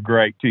 days, they were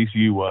great,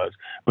 TCU was.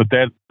 But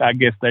I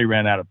guess they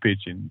ran out of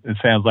pitching, it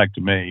sounds like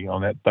to me,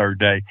 on that third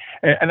day.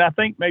 And I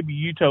think maybe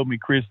you told me,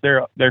 Chris,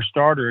 their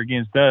starter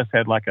against us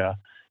had like a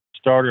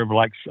starter of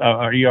like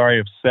an ERA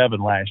of 7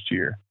 last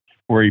year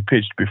where he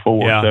pitched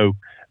before. Yeah. So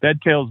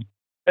that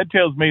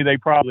tells me they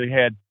probably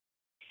had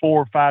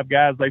 4 or 5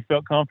 guys they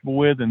felt comfortable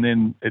with, and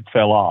then it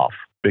fell off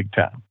big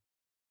time.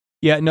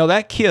 Yeah, no,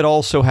 that kid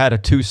also had a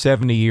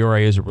 2.70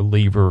 ERA as a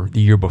reliever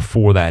the year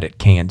before that at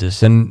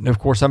Kansas. And, of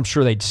course, I'm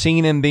sure they'd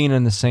seen him being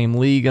in the same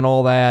league and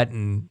all that.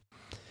 And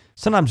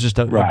sometimes just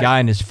a guy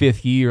in his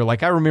 5th year.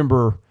 Like, I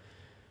remember,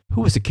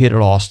 who was the kid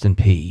at Austin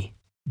Peay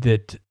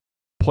that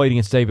played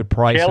against David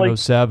Price in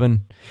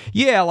 2007?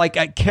 Yeah,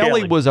 like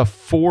Kelly was a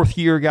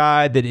 4th-year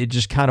guy that it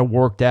just kind of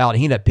worked out.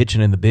 He ended up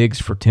pitching in the bigs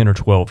for 10 or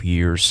 12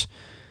 years.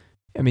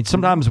 I mean,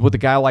 sometimes with a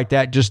guy like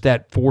that, just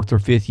that 4th or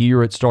 5th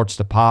year, it starts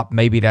to pop.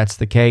 Maybe that's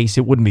the case.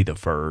 It wouldn't be the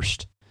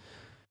first.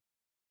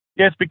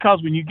 Yes,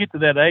 because when you get to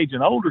that age,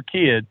 an older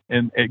kid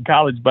in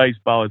college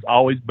baseball is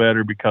always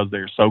better because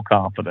they're so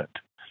confident.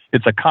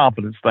 It's a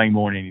confidence thing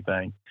more than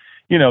anything.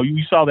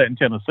 You saw that in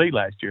Tennessee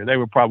last year. They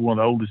were probably one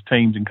of the oldest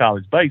teams in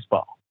college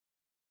baseball.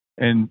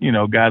 And,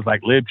 guys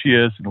like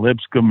Lipschitz and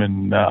Lipscomb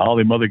and all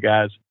them other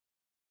guys.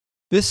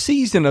 This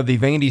season of the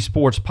Vandy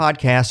Sports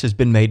Podcast has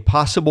been made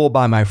possible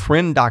by my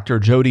friend Dr.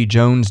 Jody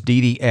Jones,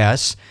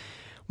 DDS.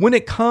 When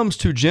it comes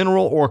to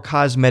general or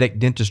cosmetic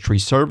dentistry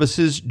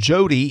services,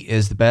 Jody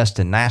is the best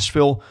in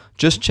Nashville.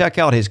 Just check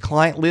out his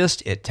client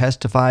list. It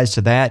testifies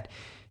to that.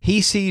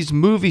 He sees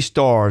movie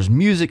stars,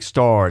 music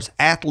stars,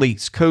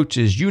 athletes,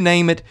 coaches, you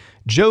name it.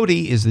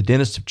 Jody is the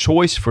dentist of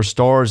choice for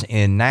stars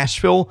in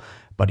Nashville,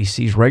 but he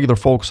sees regular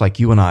folks like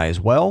you and I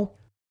as well.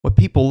 What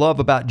people love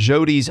about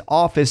Jody's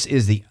office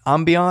is the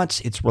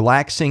ambiance. It's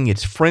relaxing,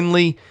 it's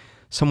friendly.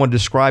 Someone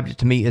described it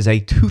to me as a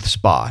tooth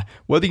spa.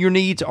 Whether your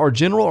needs are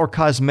general or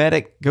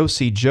cosmetic, go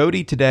see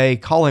Jody today.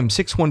 Call him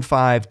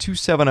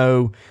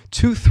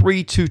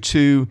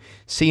 615-270-2322.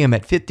 See him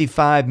at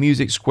 55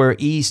 Music Square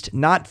East,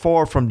 not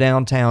far from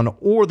downtown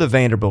or the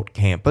Vanderbilt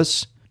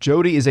campus.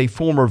 Jody is a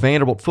former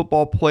Vanderbilt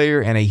football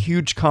player and a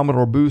huge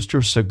Commodore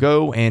booster, so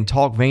go and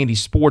talk Vandy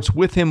sports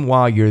with him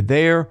while you're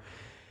there.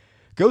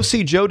 Go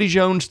see Jody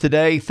Jones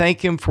today.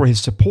 Thank him for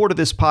his support of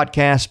this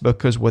podcast,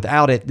 because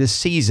without it, this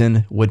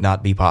season would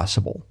not be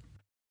possible.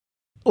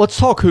 Let's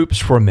talk hoops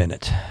for a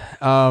minute.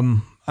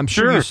 I'm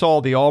sure you saw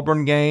the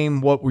Auburn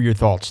game. What were your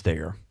thoughts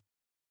there?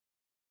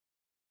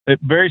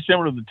 Very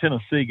similar to the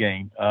Tennessee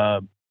game.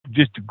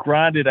 Just to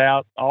grind it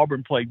out.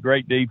 Auburn played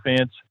great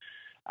defense.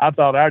 I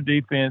thought our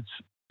defense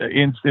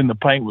in the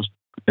paint was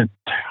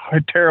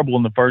terrible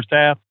in the first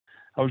half.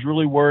 I was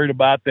really worried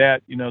about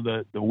that. You know,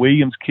 the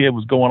Williams kid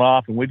was going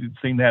off, and we didn't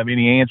seem to have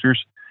any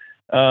answers.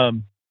 I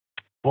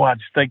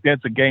just think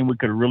that's a game we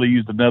could have really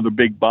used another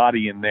big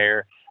body in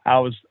there. I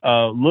was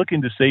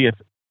looking to see if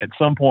at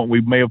some point we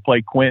may have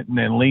played Quentin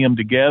and Liam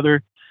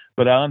together,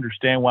 but I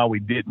understand why we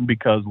didn't,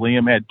 because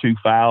Liam had 2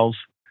 fouls,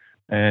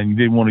 and you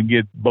didn't want to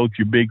get both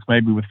your bigs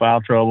maybe with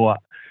foul trouble.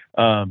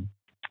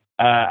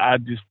 I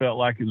just felt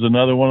like it was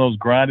another one of those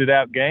grinded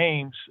out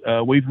games.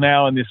 We've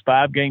now, in this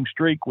 5-game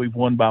streak, we've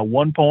won by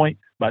 1 point,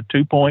 by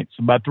 2 points,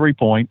 and by 3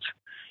 points.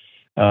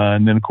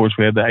 And then, of course,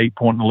 we had the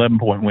 8-point and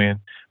 11-point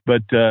win.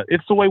 But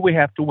it's the way we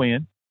have to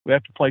win. We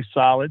have to play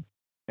solid.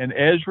 And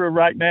Ezra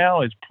right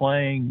now is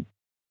playing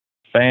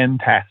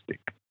fantastic.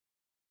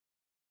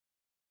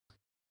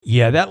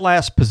 Yeah, that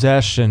last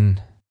possession,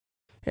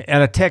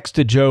 and I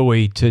texted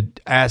Joey to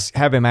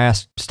have him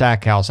ask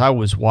Stackhouse. I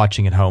was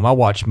watching at home. I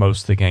watched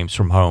most of the games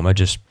from home. I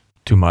just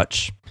too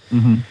much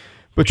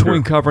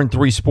between covering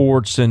 3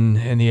 sports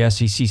and the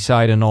SEC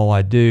side and all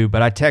I do.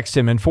 But I texted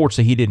him.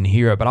 Unfortunately, he didn't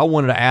hear it. But I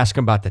wanted to ask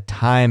him about the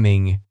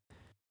timing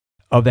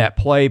of that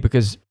play,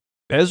 because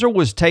Ezra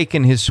was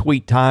taking his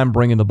sweet time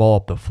bringing the ball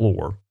up the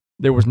floor.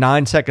 There was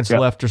 9 seconds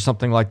left or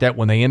something like that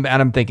when they ended.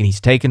 I'm thinking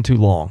he's taking too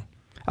long.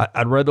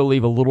 I'd rather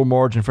leave a little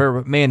margin for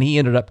error. But man, he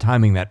ended up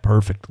timing that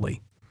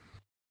perfectly.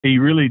 He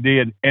really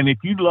did. And if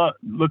you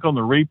look on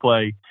the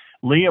replay,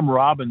 Liam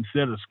Robbins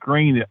set a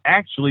screen that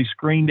actually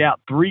screened out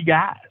 3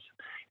 guys.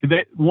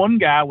 That one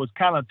guy was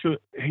kind of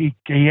he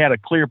had a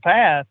clear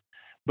path,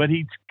 but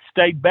he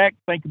stayed back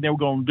thinking they were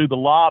going to do the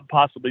lob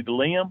possibly to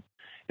Liam.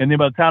 And then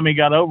by the time he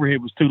got over here,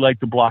 it was too late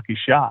to block his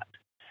shot.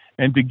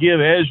 And to give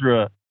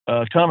Ezra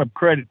a ton of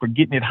credit for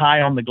getting it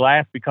high on the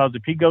glass, because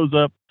if he goes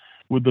up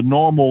with the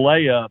normal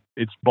layup,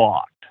 it's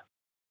blocked.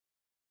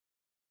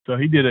 So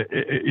he did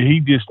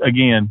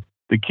again,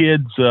 the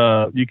kids,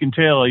 you can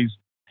tell he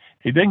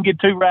doesn't get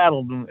too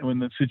rattled when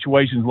the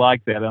situation's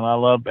like that, and I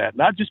love that.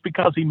 Not just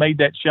because he made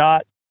that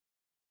shot,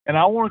 and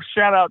I want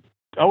to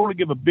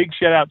give a big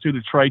shout out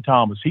to Trey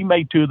Thomas. He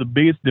made 2 of the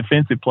biggest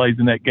defensive plays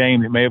in that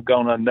game that may have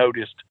gone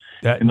unnoticed.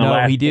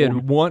 He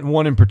did.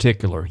 One in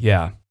particular,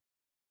 yeah.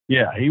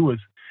 Yeah, he was.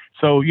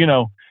 So, you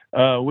know,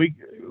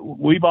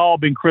 we've all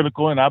been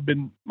critical, and I've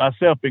been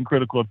myself been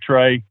critical of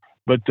Trey,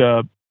 but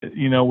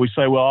you know, we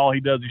say, well, all he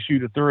does is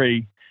shoot a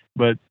 3.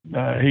 But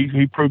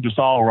he proved us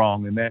all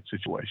wrong in that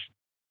situation.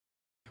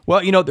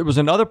 Well, you know, there was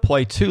another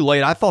play, too,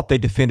 late. I thought they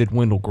defended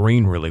Wendell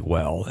Green really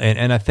well.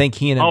 And I think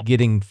he ended up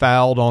getting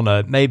fouled on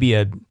I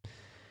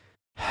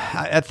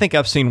think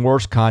I've seen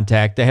worse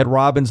contact. They had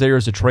Robbins there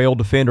as a trail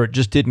defender. It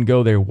just didn't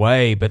go their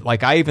way. But,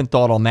 I even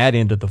thought on that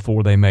end of the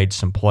floor they made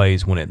some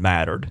plays when it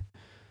mattered.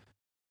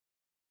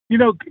 You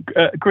know,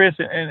 Chris,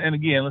 and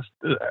again,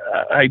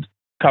 I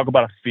talk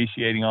about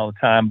officiating all the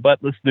time, but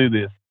let's do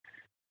this.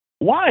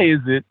 Why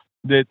is it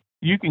that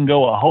you can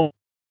go a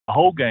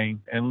whole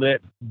game and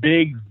let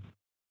bigs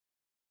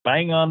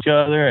bang on each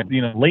other, and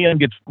you know Liam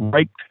gets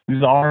raked,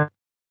 his arms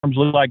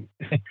look like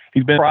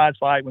he's been in a prize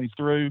fight when he's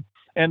through,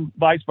 and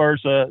vice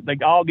versa. They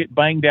all get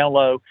banged down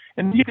low,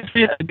 and you can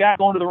see a guy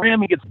going to the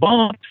rim, he gets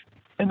bumped,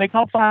 and they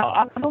call foul.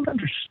 I don't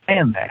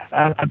understand that.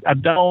 I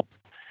don't.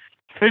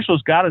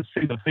 Officials got to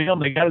see the film.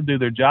 They got to do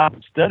their job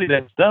and study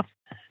that stuff.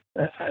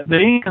 The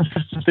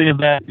inconsistency of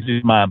that is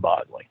just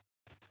mind-boggling.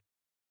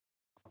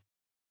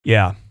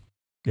 Yeah.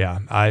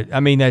 I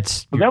mean,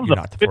 you're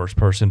not the first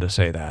person to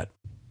say that.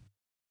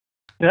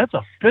 That's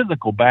a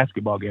physical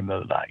basketball game the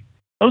other night.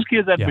 Those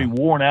kids have to be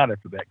worn out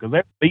after that because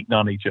they're beating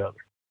on each other.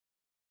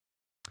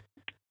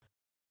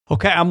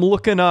 Okay, I'm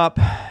looking up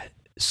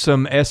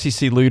some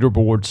SEC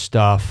leaderboard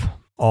stuff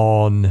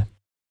on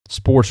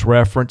Sports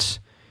Reference.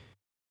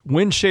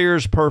 Win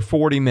shares per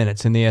 40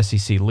 minutes in the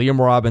SEC. Liam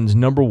Robbins,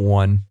 number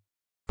 1,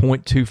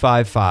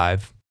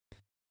 0.255.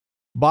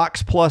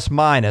 Box plus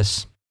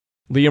minus,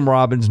 Liam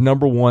Robbins,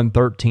 number 1,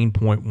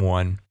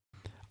 13.1.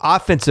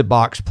 Offensive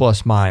box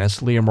plus minus,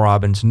 Liam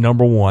Robbins,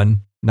 number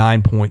 1,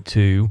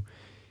 9.2.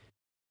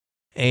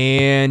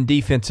 And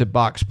defensive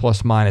box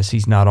plus minus,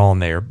 he's not on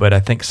there, but I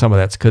think some of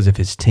that's because of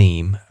his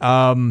team.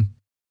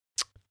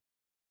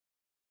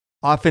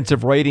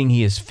 Offensive rating,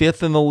 he is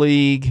 5th in the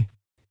league.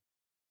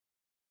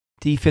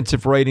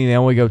 Defensive rating, they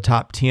only go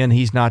top 10.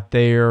 He's not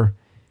there.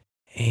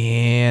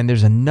 And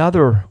there's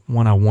another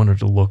one I wanted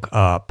to look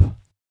up.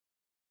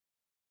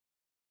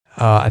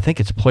 I think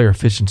it's player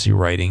efficiency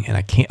rating, and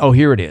I can't. Oh,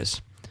 here it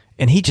is.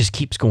 And he just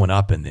keeps going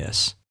up in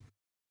this.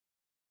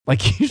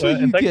 Like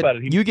usually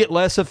you get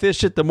less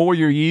efficient the more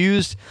you're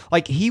used.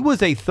 Like he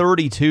was a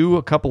 32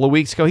 a couple of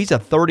weeks ago. He's a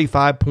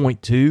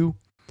 35.2.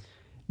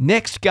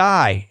 Next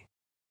guy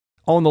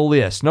on the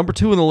list, number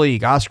 2 in the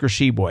league, Oscar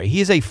Tshiebwe.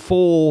 He is a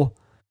full,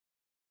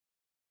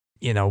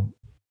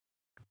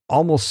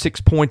 almost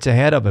 6 points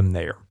ahead of him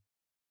there.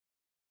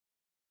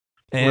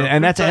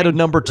 And that's ahead of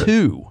number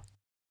 2.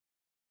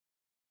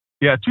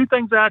 Yeah, 2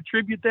 things I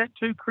attribute that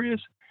to, Chris.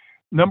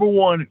 Number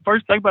one,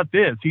 first think about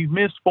this. He's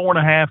missed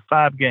 4.5,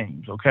 5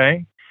 games,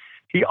 okay?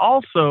 He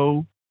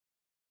also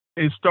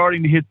is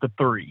starting to hit the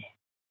 3.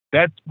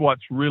 That's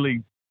what's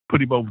really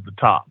put him over the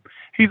top.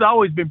 He's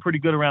always been pretty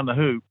good around the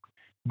hoop,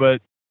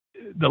 but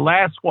the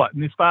last, in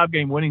this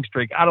 5-game winning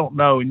streak, I don't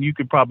know, and you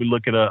could probably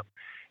look it up.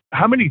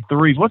 How many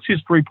threes? What's his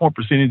 3-point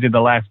percentage in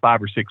the last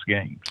 5 or 6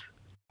 games?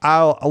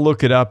 I'll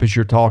look it up as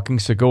you're talking,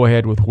 so go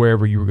ahead with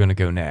wherever you were going to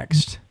go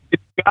next.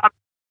 It's got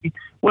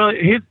Well,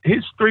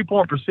 his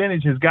 3-point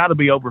percentage has got to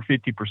be over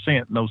 50%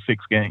 in those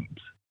 6 games.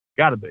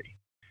 Got to be.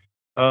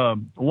 I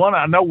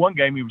know one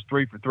game he was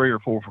 3 for 3 or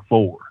 4 for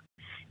 4.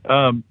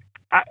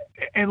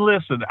 And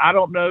listen, I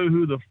don't know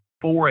who the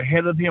 4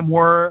 ahead of him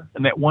were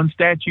in that one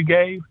stat you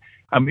gave.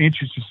 I'm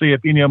interested to see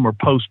if any of them are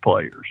post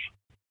players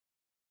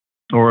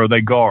or are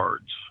they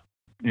guards.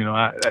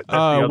 That's the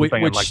other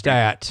thing. Which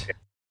stat?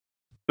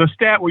 The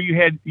stat where you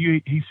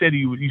said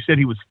he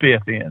was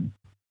 5th in.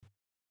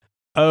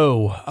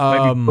 Oh,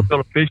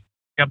 maybe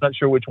I'm not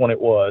sure which one it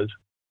was.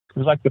 It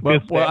was like the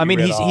 5th. Well, I mean,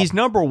 he's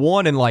number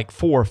 1 in like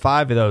 4 or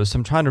 5 of those. So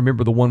I'm trying to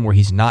remember the one where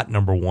he's not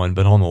number 1,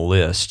 but on the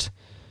list.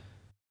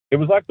 It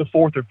was like the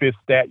 4th or 5th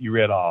stat you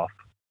read off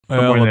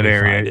somewhere in that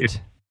area.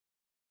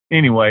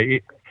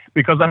 Anyway,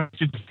 because I'm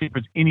just to see if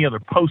there's any other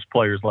post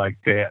players like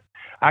that.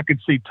 I could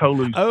see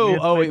Tolu.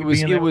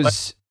 It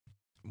was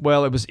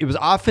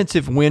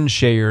offensive win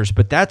shares,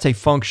 but that's a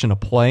function of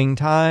playing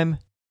time.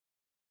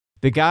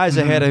 The guys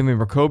ahead of him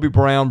were Kobe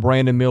Brown,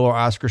 Brandon Miller,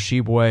 Oscar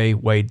Tshiebwe,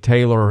 Wade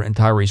Taylor, and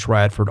Tyrese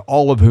Radford,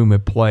 all of whom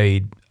have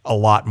played a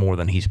lot more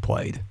than he's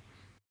played.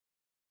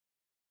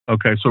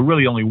 Okay, so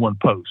really only one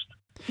post.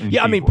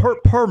 Yeah, I mean,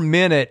 per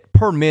minute,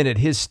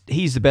 he's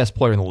the best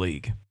player in the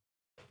league,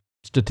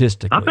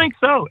 statistically. I think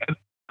so.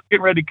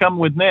 Getting ready to come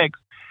with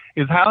next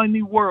is how in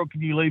the world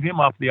can you leave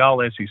him off the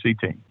All-SEC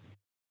team?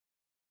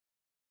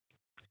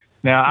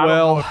 Now, I don't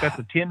know if that's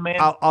a 10-man.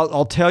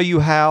 I'll tell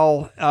you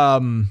how.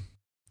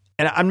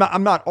 And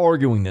I'm not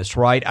arguing this,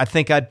 right? I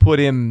think I'd put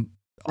him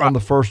on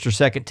the first or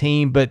second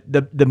team, but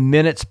the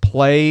minutes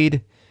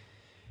played,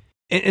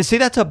 and see,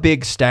 that's a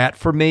big stat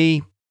for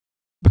me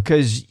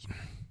because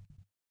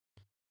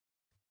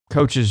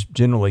coaches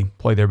generally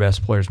play their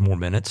best players more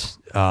minutes.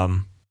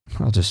 I'll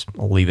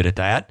leave it at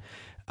that.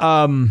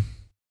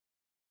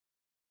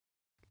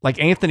 Like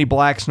Anthony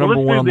Black's number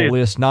 1 on the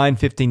list,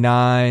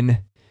 959.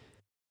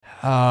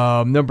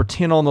 Number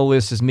 10 on the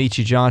list is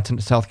Meechie Johnson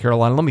at South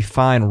Carolina. Let me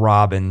find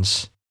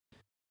Robbins.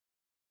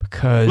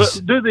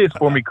 Because do this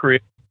for me, Chris.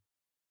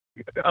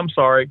 I'm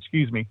sorry,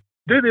 excuse me.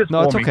 Do this for me.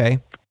 No, it's okay.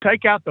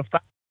 Take out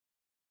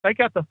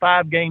the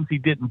 5 games he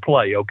didn't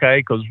play, okay?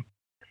 Because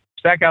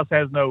Stackhouse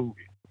has no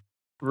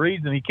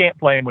reason he can't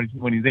play him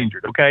when he's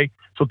injured, okay?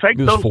 So take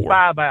those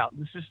 5 out.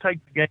 Let's just take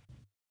the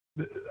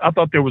game. I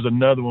thought there was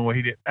another one where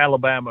he did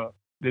Alabama.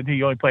 Did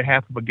he only play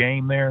half of a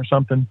game there or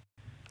something?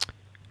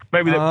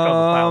 Maybe that was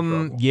foul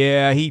trouble.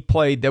 Yeah, he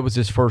played. That was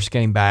his first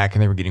game back,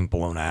 and they were getting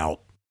blown out.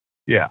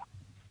 Yeah.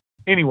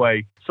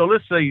 Anyway, so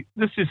let's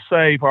just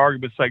say, for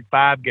argument's sake,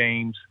 5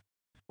 games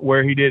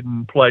where he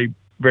didn't play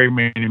very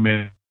many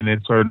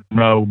minutes or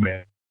no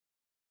minutes,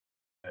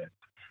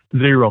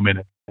 0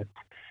 minutes.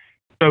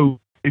 So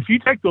if you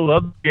take those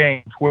other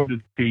games, where does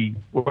he?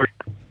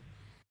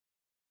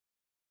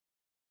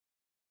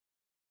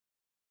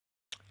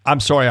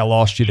 I'm sorry, I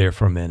lost you there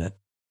for a minute.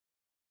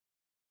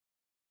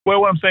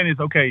 Well, what I'm saying is,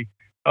 okay,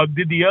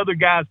 did the other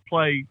guys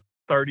play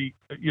 30?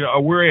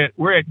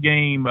 We're at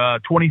game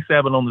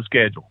 27 on the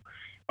schedule.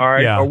 All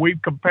right. Yeah. Are we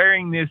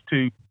comparing this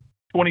to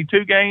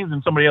 22 games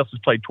and somebody else has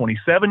played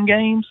 27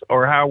 games,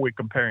 or how are we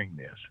comparing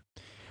this?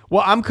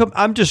 Well,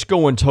 I'm just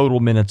going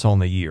total minutes on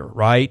the year,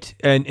 right?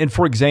 And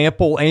for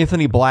example,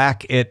 Anthony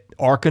Black at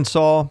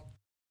Arkansas,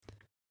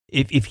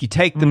 if you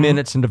take the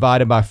minutes and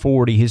divide it by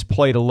 40, he's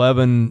played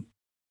 11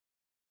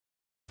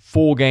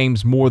 full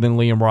games more than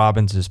Liam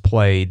Robbins has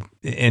played,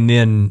 and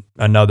then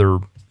another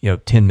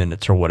 10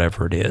 minutes or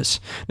whatever it is.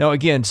 Now,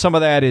 again, some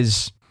of that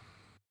is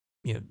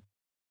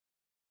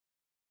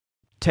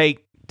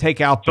take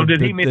out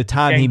the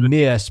time he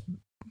missed,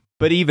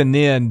 but even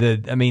then,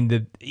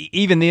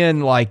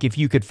 like if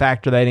you could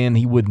factor that in,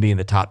 he wouldn't be in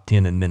the top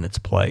 10 in minutes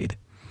played.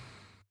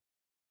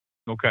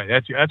 Okay,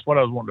 that's what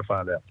I was wanting to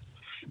find out.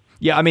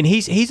 Yeah, I mean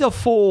he's a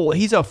full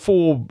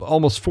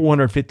almost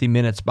 450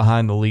 minutes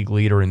behind the league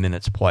leader in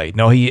minutes played.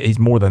 No, he's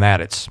more than that.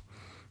 It's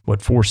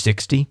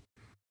 460,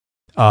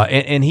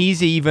 and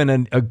he's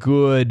even a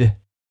good.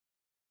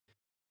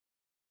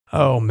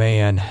 Oh,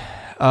 man.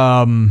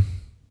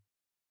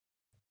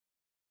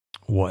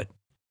 What?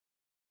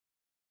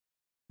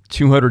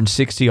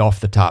 260 off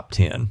the top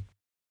 10.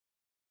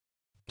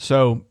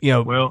 So,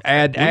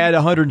 add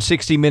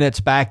 160 minutes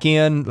back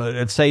in.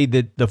 Let's say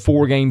that the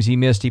 4 games he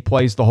missed, he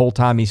plays the whole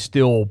time. He's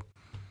still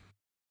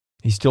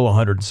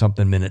 100 and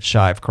something minutes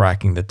shy of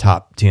cracking the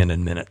top 10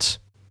 in minutes.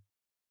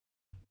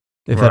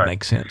 If that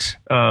makes sense.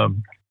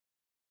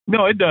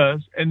 No, it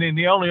does. And then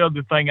the only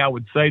other thing I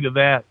would say to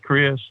that,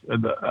 Chris,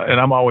 and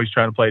I'm always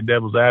trying to play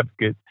devil's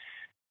advocate,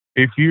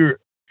 if you're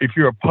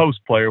a post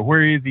player,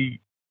 where is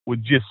he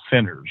with just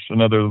centers?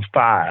 In other words,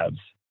 fives.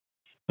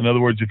 In other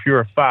words, if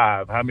you're a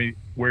 5,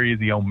 where is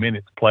he on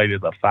minutes played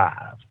as a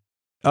 5?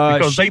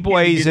 Because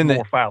Sheboy's in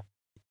more foul.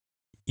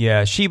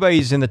 Yeah,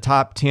 Sheboy's in the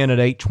top 10 at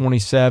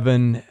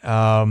 827.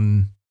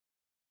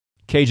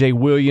 KJ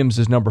Williams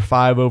is number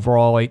 5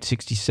 overall,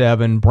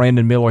 867.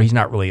 Brandon Miller, he's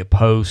not really a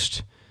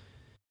post.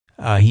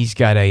 He's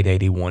got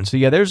 881. So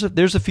yeah,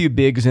 there's a few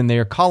bigs in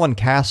there. Colin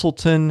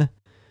Castleton.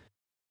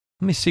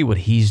 Let me see what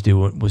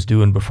was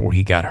doing before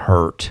he got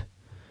hurt.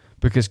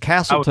 Because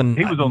Castleton,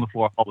 he was on the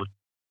floor all the time.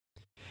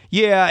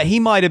 Yeah, he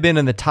might have been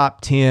in the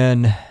top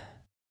 10.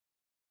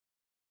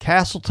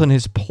 Castleton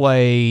has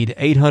played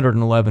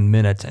 811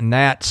 minutes, and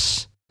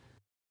that's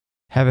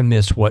having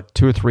missed,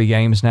 2 or 3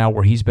 games now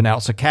where he's been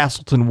out. So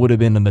Castleton would have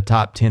been in the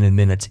top 10 in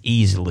minutes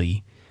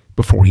easily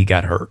before he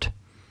got hurt.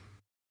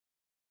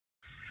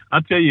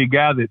 I'll tell you a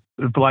guy that,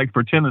 like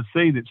for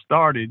Tennessee, that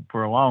started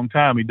for a long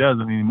time. He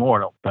doesn't anymore,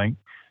 I don't think.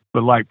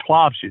 But like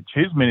Plavsic,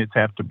 his minutes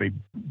have to be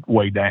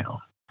way down.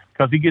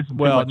 Because he gets he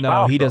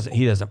doesn't.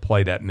 He doesn't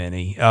play that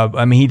many.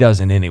 He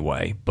doesn't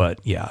anyway. But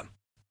yeah, I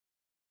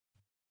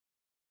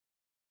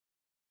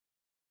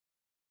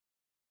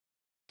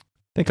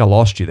think I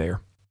lost you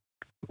there.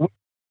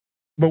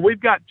 But we've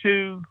got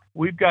two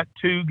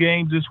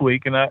games this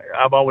week, and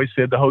I've always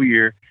said the whole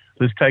year,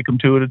 let's take them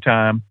 2 at a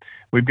time.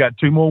 We've got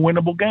 2 more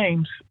winnable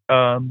games.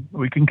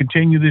 We can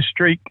continue this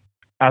streak,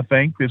 I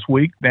think, this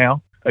week.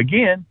 Now,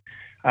 again,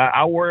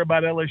 I worry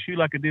about LSU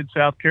like I did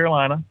South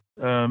Carolina.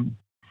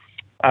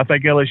 I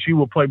think LSU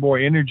will play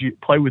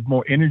with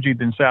more energy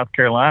than South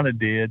Carolina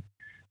did.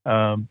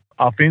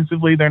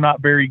 Offensively, they're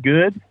not very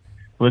good.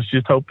 Let's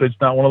just hope it's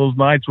not one of those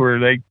nights where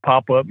they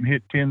pop up and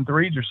hit 10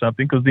 threes or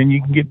something, because then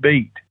you can get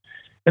beat.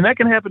 And that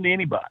can happen to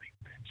anybody.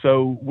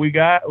 So we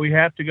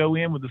have to go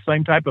in with the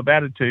same type of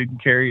attitude and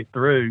carry it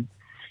through.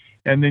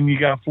 And then you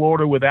got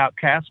Florida without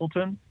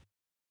Castleton.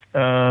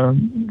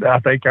 I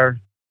think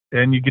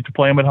and you get to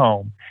play them at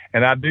home.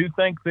 And I do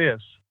think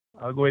this.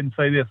 I'll go ahead and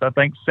say this. I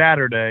think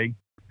Saturday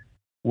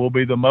will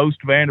be the most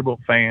Vanderbilt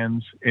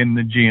fans in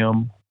the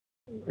gym.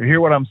 Hear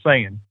what I'm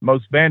saying?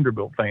 Most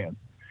Vanderbilt fans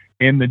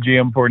in the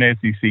gym for an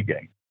SEC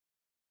game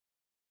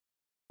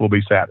will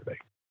be Saturday.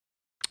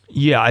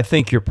 Yeah, I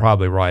think you're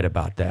probably right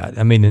about that.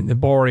 I mean,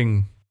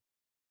 barring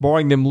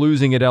them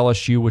losing at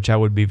LSU, which I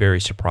would be very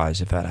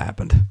surprised if that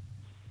happened.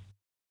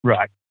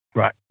 Right.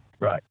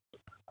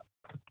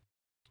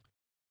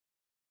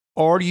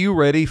 Are you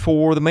ready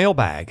for the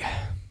mailbag?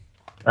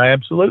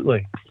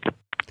 Absolutely.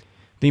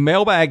 The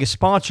mailbag is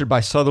sponsored by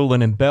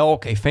Sutherland and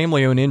Belk, a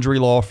family-owned injury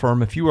law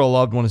firm. If you or a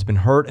loved one has been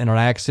hurt in an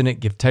accident,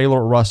 give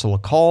Taylor or Russell a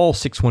call,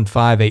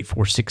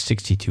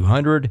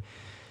 615-846-6200.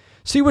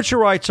 See what your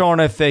rights are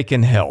and if they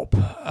can help.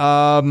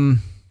 I'm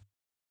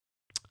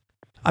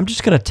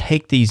just going to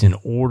take these in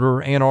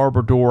order. Ann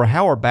Arbor Door,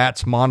 how are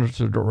bats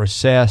monitored or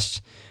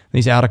assessed?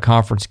 These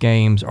out-of-conference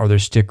games, are there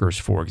stickers,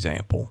 for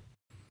example?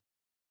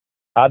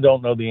 I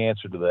don't know the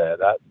answer to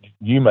that.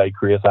 You may,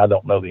 Chris. I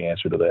don't know the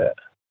answer to that.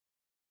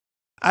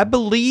 I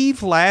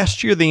believe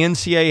last year the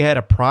NCAA had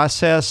a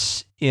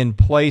process in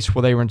place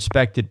where they were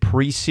inspected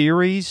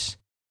pre-series,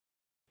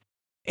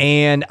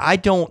 and I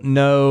don't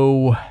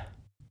know.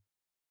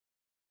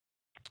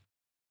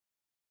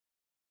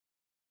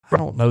 I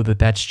don't know that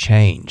that's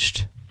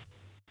changed.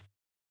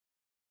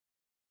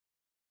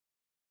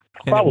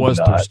 And Probably it was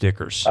not. through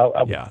stickers.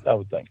 I yeah,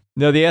 would think.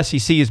 No, the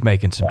SEC is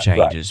making some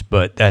changes,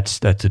 but that's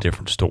a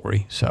different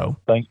story. So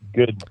thank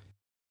goodness.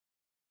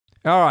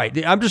 All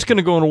right, I'm just going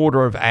to go in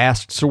order of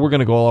asked, so we're going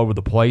to go all over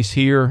the place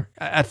here.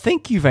 I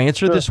think you've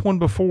answered this one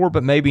before,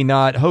 but maybe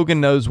not.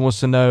 Hogan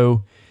wants to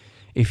know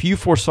if you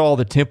foresaw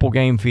the Temple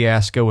game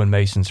fiasco in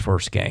Mason's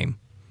first game.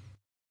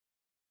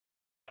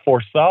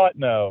 Foresaw it?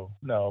 No.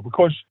 Of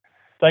course,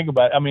 think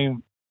about it. I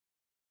mean,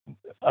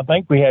 I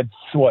think we had,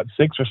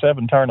 6 or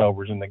 7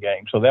 turnovers in the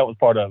game, so that was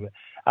part of it.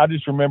 I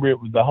just remember it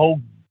was the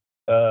whole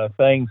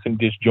thing seemed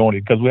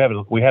disjointed because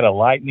we had a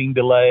lightning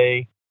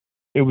delay.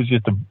 It was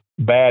just a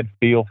bad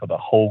feel for the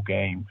whole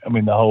game. I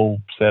mean, the whole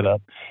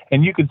setup.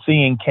 And you could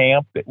see in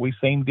camp that we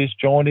seemed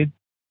disjointed.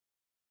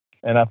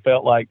 And I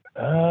felt like,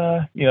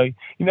 you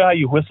know how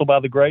you whistle by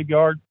the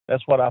graveyard?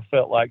 That's what I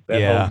felt like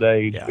that whole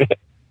day. Yeah.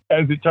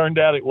 As it turned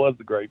out, it was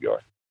the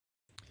graveyard.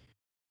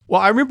 Well,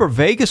 I remember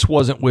Vegas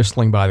wasn't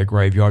whistling by the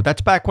graveyard.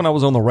 That's back when I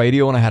was on the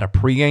radio and I had a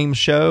pregame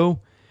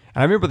show.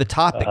 And I remember the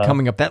topic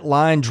coming up. That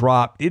line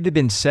dropped. It had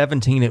been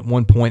 17 at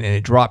one point, and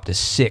it dropped to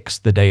 6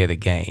 the day of the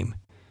game.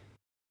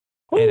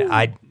 Ooh.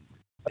 And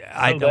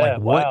Like,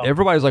 what? Wow.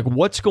 Everybody's like,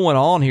 what's going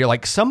on here?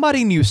 Like,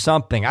 somebody knew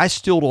something. I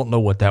still don't know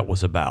what that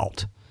was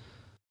about.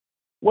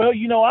 Well,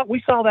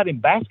 we saw that in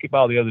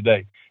basketball the other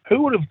day.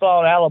 Who would have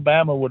thought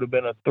Alabama would have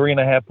been a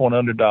 3.5-point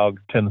underdog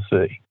to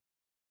Tennessee?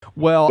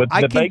 Well,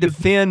 I can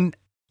defend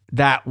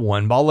that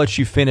one, but I'll let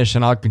you finish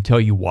and I can tell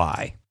you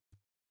why.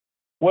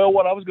 Well,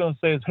 what I was going to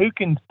say is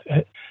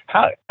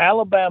how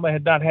Alabama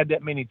had not had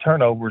that many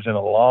turnovers in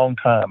a long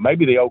time,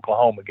 maybe the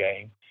Oklahoma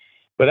game,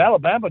 but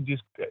Alabama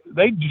just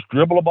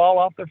dribble a ball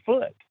off their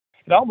foot.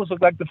 It almost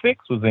looked like the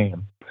fix was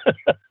in.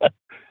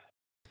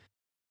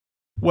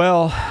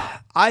 Well,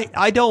 I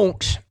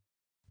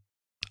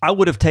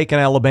would have taken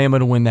Alabama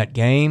to win that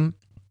game,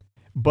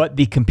 but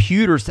the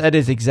computers, that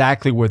is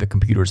exactly where the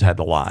computers had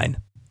the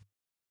line.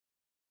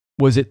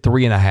 Was it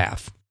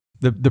 3.5?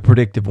 The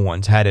predictive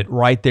ones had it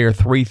right there,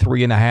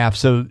 3.5.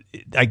 So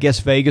I guess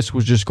Vegas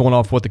was just going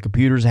off what the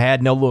computers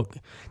had. Now, look,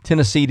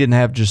 Tennessee didn't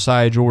have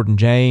Josiah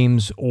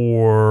Jordan-James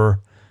or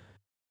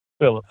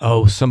Phillips.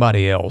 Oh,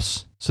 somebody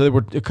else. So there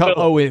were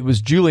it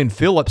was Julian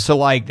Phillips. So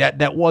like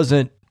that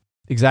wasn't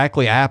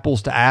exactly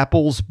apples to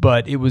apples,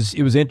 but it was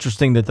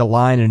interesting that the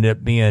line ended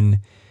up being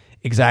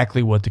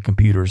exactly what the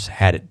computers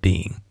had it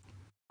being.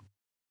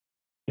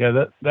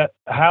 Yeah, that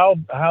how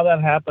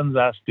that happens,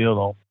 I still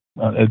don't.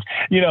 Because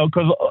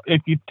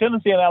if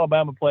Tennessee and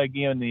Alabama play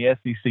again in the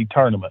SEC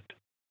tournament,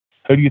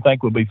 who do you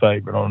think would be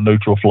favored on a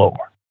neutral floor?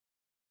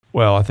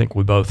 Well, I think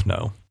we both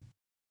know.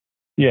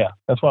 Yeah,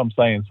 that's what I'm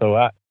saying. So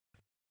I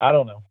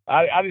don't know.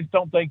 I just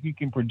don't think you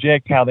can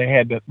project how they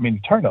had that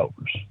many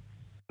turnovers,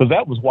 because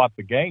that was what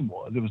the game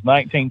was. It was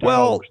 19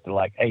 turnovers to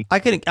like 8. I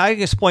can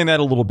explain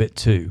that a little bit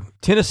too.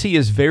 Tennessee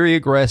is very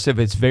aggressive.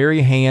 It's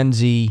very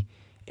handsy,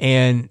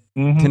 and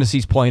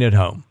Tennessee's playing at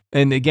home.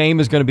 And the game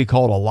is going to be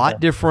called a lot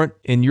different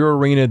in your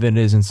arena than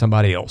it is in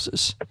somebody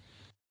else's.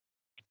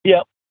 Yeah,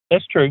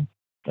 that's true.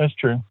 That's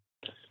true.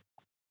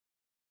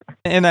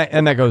 And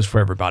that goes for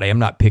everybody. I'm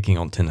not picking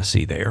on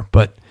Tennessee there,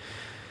 but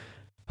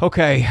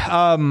okay.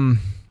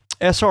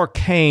 SR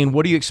Kane,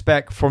 what do you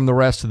expect from the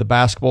rest of the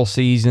basketball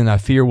season? I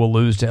fear we'll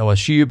lose to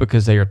LSU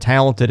because they are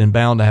talented and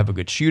bound to have a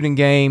good shooting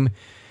game.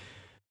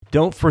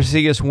 Don't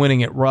foresee us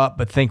winning at Rupp,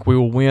 but think we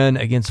will win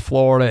against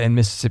Florida and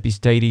Mississippi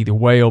State. Either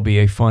way, it'll be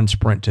a fun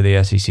sprint to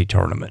the SEC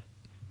tournament.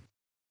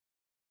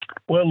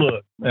 Well,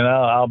 look, and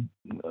I'll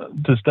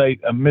to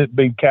state, I'm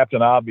being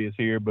Captain Obvious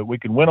here, but we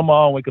can win them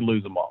all and we can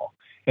lose them all.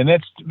 And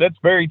that's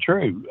very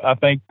true. I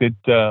think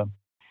that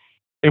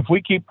if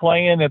we keep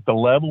playing at the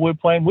level we're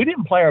playing, we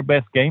didn't play our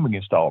best game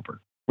against Auburn.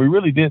 We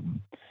really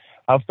didn't.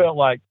 I felt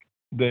like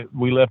that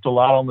we left a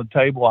lot on the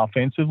table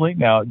offensively.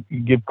 Now, you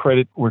give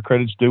credit where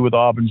credit's due with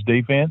Auburn's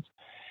defense,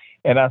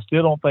 and I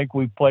still don't think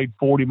we've played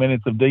 40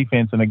 minutes of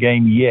defense in a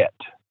game yet.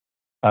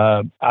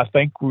 I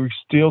think we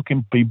still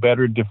can be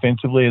better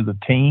defensively as a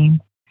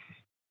team.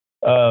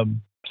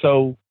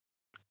 So,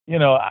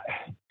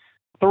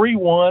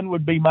 3-1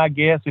 would be my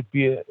guess if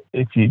you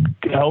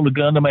hold a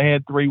gun to my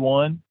head,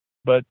 3-1.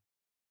 But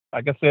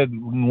like I said,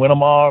 win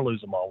them all or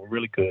lose them all. We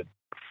really could.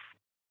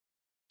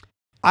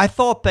 I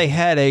thought they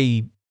had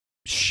a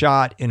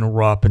shot in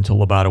Rupp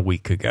until about a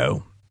week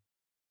ago.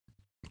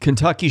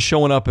 Kentucky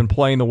showing up and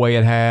playing the way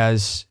it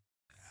has,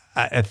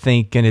 I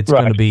think, and it's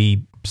going to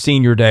be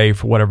senior day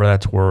for whatever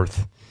that's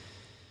worth.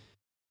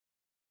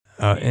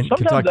 And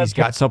sometimes Kentucky's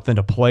got something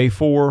to play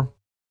for.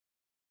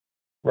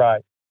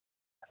 Right.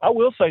 I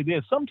will say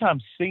this.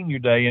 Sometimes senior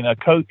day, and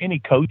any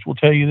coach will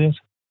tell you this,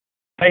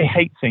 they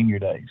hate senior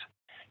days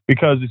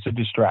because it's a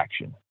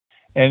distraction.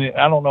 And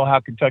I don't know how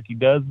Kentucky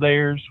does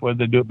theirs, whether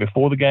they do it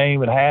before the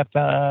game at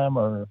halftime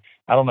or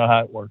I don't know how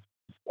it works,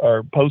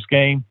 or post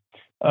game.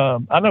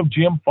 I know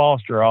Jim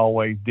Foster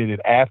always did it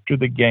after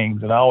the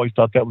games, and I always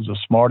thought that was the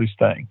smartest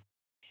thing.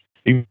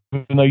 Even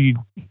though you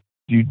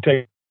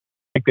take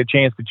the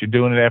chance that you're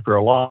doing it after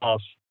a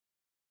loss,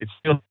 it's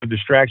still a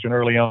distraction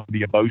early on,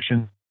 the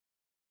emotions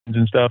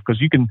and stuff,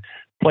 because you can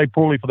play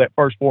poorly for that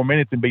first 4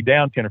 minutes and be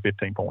down 10 or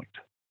 15 points.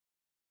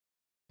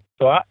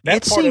 So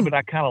that part of it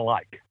I kind of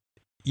like.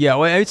 Yeah,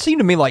 well, it seemed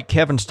to me like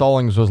Kevin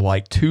Stallings was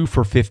like 2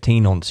 for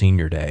 15 on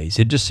senior days.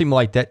 It just seemed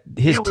like that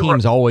his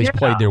teams always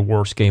played their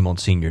worst game on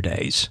senior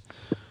days.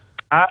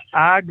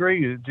 I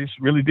agree. It just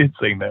really did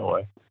seem that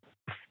way.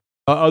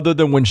 Other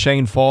than when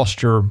Shane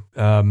Foster,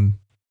 got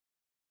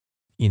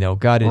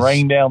his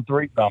rain down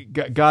 3.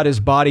 Got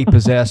his body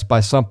possessed by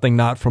something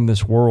not from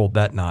this world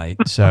that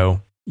night. So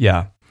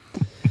yeah,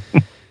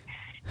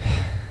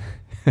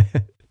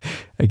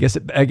 I guess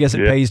it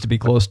pays to be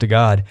close to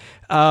God.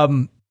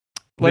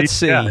 Let's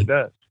see. Yeah, it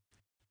does.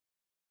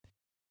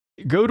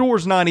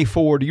 Godors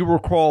 94. Do you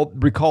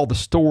recall the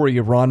story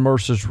of Ron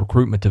Mercer's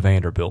recruitment to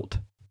Vanderbilt?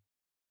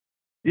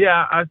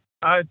 Yeah,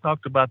 I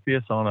talked about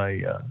this on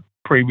a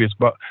previous,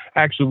 but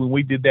actually when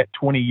we did that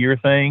 20-year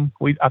thing,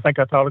 I think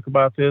I talked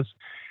about this.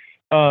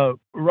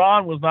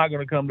 Ron was not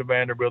going to come to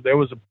Vanderbilt. There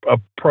was a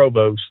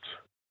provost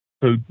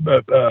who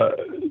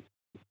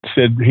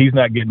said he's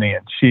not getting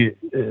in. She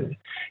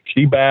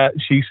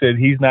said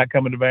he's not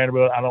coming to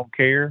Vanderbilt. I don't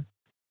care.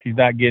 He's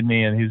not getting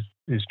in.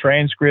 His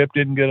transcript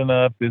isn't good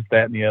enough, this,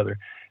 that, and the other.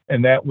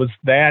 And that was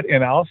that.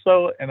 And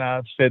also, and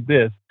I've said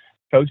this,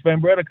 Coach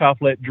Van Bredekoff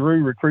let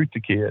Drew recruit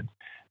the kid.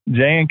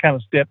 Jan kind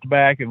of stepped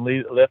back and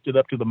left it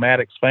up to the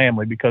Maddox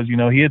family because, you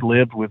know, he had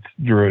lived with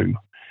Drew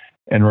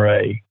and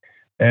Ray.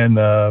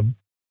 And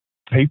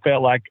he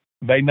felt like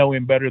they know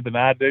him better than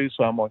I do,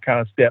 so I'm going to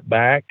kind of step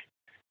back.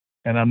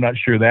 And I'm not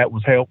sure that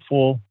was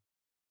helpful.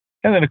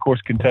 And then, of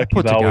course, Kentucky's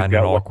puts always a guy in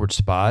got an awkward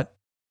spot.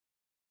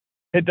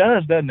 It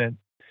does, doesn't it?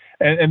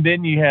 And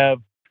then you have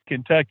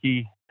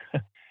Kentucky.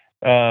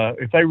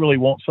 If they really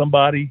want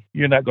somebody,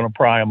 you're not going to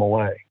pry them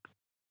away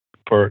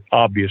for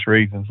obvious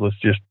reasons. Let's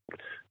just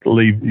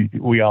leave.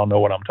 We all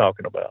know what I'm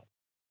talking about.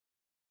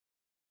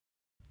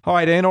 All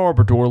right, Ann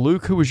Arbor,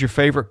 Luke, who was your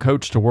favorite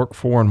coach to work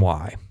for and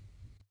why?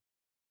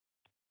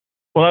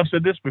 Well, I've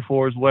said this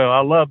before as well.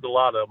 I loved a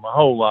lot of them, a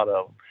whole lot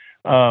of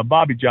them.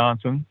 Bobby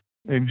Johnson,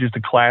 he was just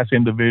a class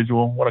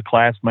individual. What a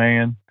class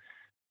man.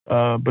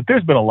 But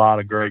there's been a lot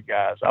of great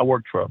guys. I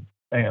worked for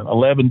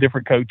 11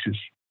 different coaches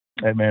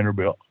at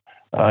Vanderbilt,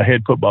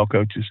 head football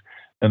coaches,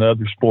 and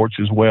other sports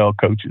as well,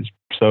 coaches.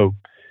 So,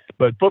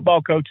 but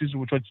football coaches,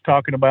 which what you're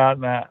talking about,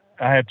 and I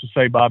have to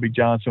say Bobby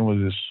Johnson was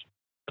as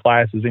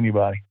class as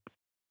anybody.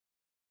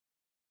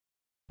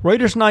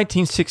 Raiders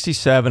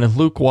 1967, and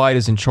Luke White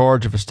is in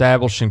charge of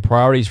establishing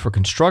priorities for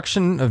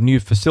construction of new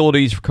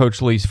facilities for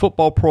Coach Lee's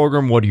football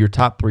program. What are your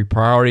top 3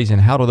 priorities,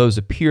 and how do those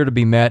appear to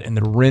be met in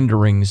the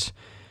renderings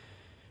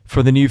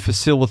for the new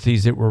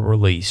facilities that were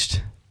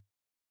released?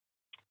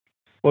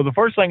 Well, the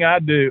first thing I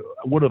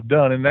would have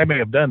done, and they may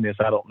have done this,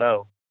 I don't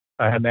know.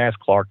 I hadn't asked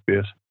Clark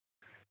this.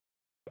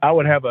 I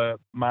would have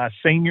my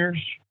seniors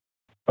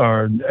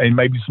and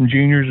maybe some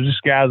juniors or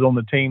just guys on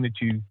the team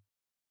that you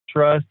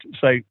trust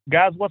say,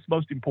 guys, what's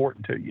most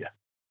important to you?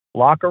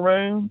 Locker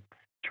room,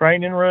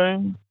 training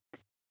room,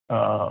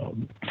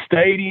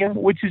 stadium.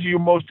 Which is your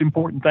most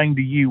important thing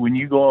to you when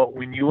you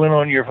went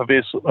on your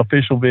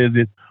official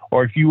visit,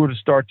 or if you were to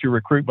start your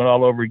recruitment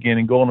all over again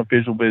and go on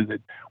official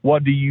visit?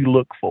 What do you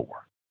look for?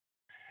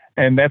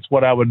 And that's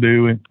what I would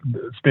do and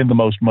spend the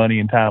most money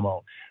and time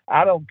on.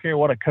 I don't care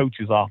what a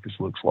coach's office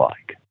looks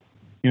like.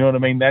 You know what I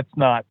mean? That's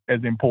not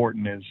as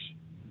important as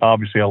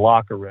obviously a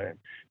locker room.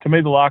 To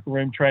me, the locker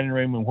room, training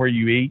room, and where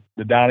you eat,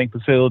 the dining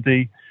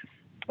facility.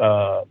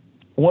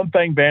 One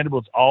thing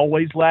Vanderbilt's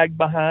always lagged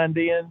behind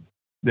in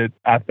that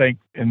I think,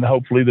 and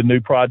hopefully the new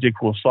project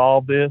will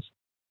solve this,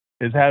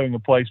 is having a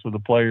place for the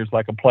players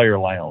like a player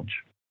lounge.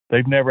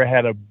 They've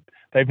had a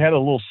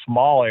little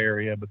small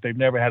area, but they've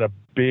never had a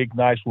big,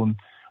 nice one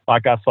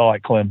like I saw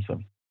at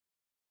Clemson.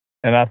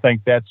 And I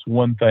think that's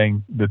one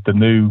thing that the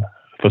new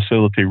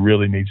facility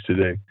really needs to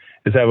do,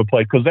 is have a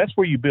place, because that's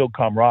where you build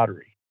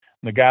camaraderie.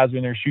 And the guys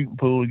in there shooting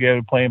pool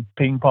together, playing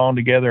ping pong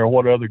together, or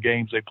what other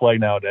games they play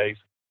nowadays.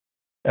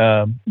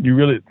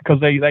 Because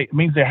it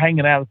means they're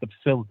hanging out at the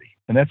facility,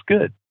 and that's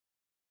good.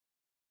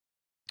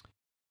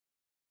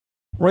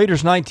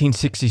 Raiders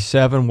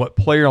 1967, what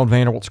player on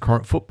Vanderbilt's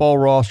current football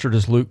roster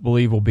does Luke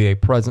believe will be a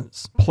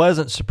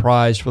pleasant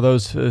surprise for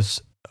those of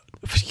us,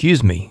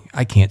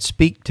 I can't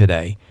speak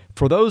today,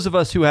 for those of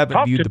us who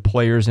haven't viewed the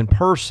players in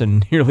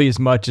person nearly as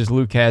much as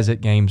Luke has at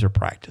games or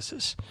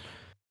practices?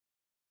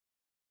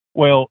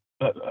 Well,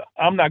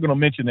 I'm not going to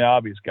mention the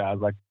obvious guys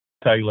like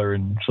Taylor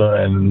and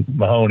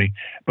Mahoney,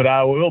 but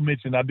I will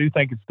mention I do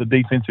think it's the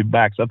defensive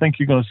backs. I think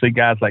you're going to see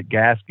guys like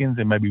Gaskins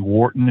and maybe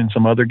Wharton and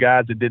some other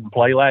guys that didn't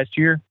play last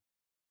year,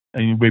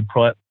 and you'll be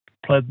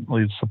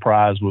pleasantly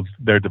surprised with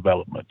their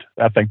development.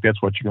 I think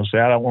that's what you're going to see.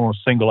 I don't want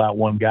to single out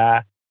one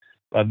guy,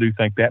 but I do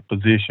think that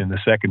position, the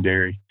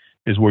secondary,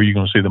 is where you're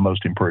going to see the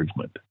most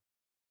improvement.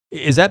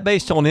 Is that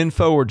based on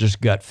info or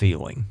just gut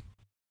feeling?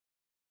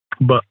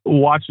 But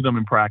watching them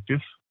in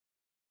practice.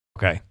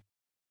 Okay.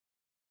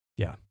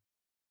 Yeah.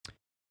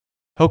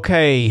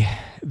 Okay.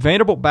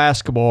 Vanderbilt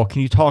basketball,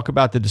 can you talk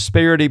about the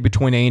disparity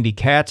between Andy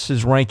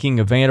Katz's ranking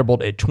of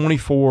Vanderbilt at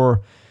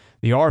 24,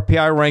 the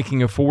RPI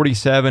ranking of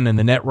 47, and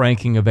the net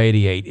ranking of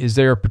 88? Is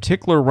there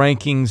particular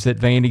rankings that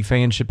Vandy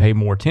fans should pay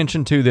more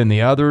attention to than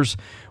the others?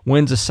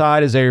 Wins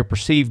aside, is there a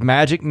perceived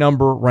magic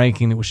number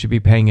ranking that we should be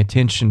paying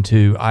attention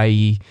to,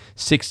 i.e.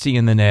 60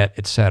 in the net,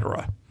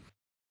 etc.?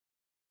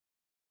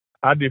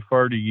 I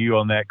defer to you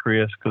on that,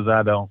 Chris, because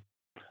I don't.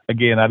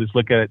 Again, I just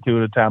look at it 2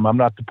 at a time. I'm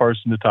not the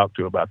person to talk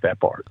to about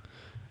that part.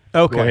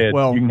 Okay, go ahead.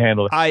 Well, you can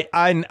handle it.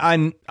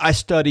 I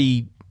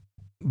study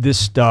this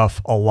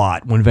stuff a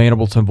lot when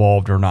Vanderbilt's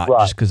involved or not,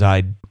 right, just because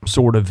I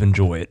sort of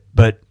enjoy it.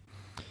 But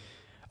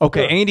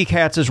okay, sure. Andy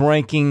Katz's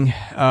ranking,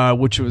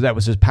 that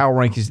was his power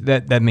rankings.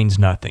 That means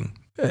nothing.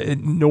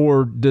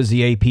 Nor does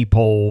the AP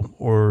poll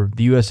or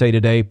the USA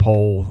Today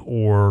poll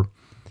or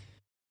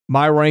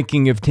my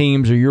ranking of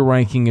teams or your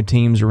ranking of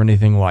teams or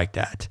anything like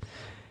that.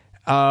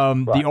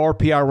 Right. The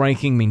RPI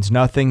ranking means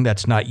nothing.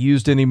 That's not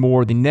used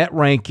anymore. The net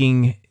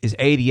ranking is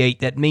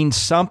 88. That means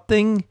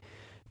something,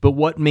 but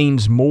what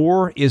means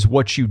more is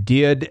what you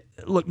did.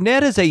 Look,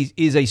 net is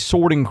a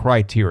sorting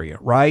criteria,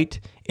 right?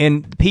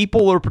 And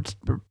people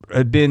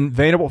have been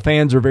Vanderbilt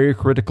fans are very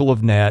critical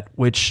of net,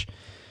 which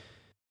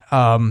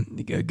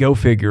Go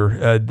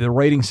figure. The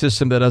rating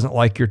system that doesn't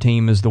like your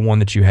team is the one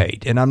that you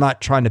hate. And I'm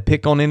not trying to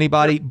pick on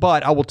anybody,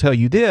 but I will tell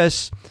you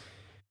this.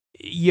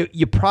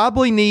 You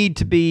probably need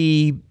to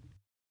be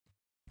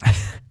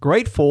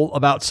grateful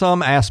about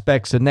some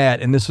aspects of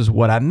that, and this is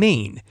what I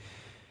mean.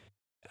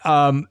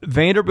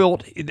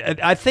 Vanderbilt,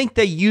 I think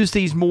they use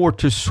these more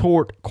to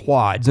sort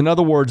quads. In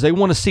other words, they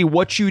want to see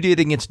what you did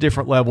against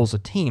different levels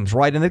of teams,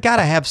 right? And they've got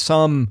to have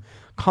some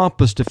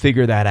compass to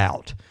figure that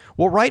out.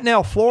 Well, right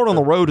now, Florida on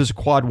the road is a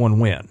quad 1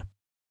 win.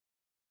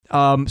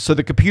 So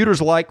the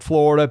computers like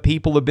Florida.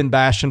 People have been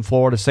bashing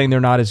Florida, saying they're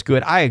not as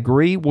good. I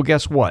agree. Well,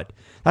 guess what?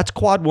 That's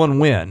quad 1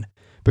 win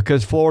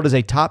because Florida's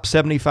a top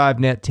 75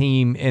 net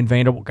team, and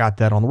Vanderbilt got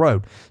that on the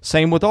road.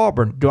 Same with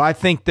Auburn. Do I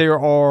think there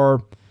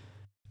are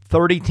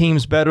 30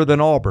 teams better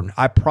than Auburn?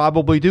 I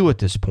probably do at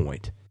this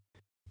point.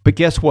 But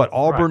guess what?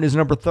 Auburn is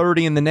number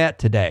 30 in the net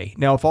today.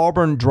 Now, if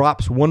Auburn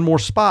drops one more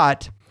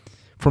spot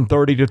from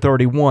 30 to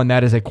 31,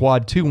 that is a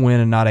quad 2 win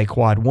and not a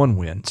quad 1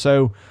 win.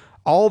 So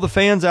all the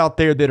fans out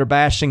there that are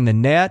bashing the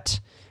net,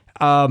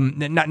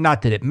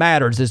 not that it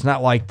matters. It's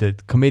not like the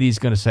committee's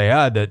going to say,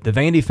 the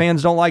Vandy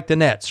fans don't like the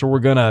net, so we're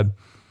going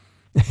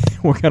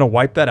to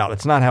wipe that out.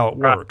 It's not how it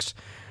works.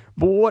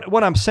 But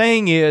what I'm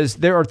saying is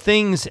there are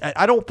things,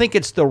 I don't think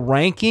it's the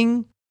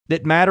ranking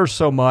that matters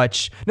so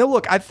much. Now,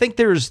 look, I think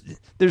there's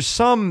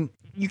some,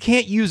 you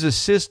can't use a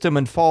system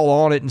and fall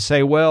on it and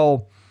say,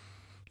 well,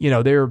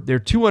 they're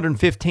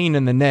 215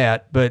 in the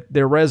net, but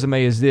their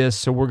resume is this,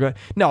 so we're going.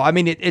 No, I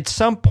mean, at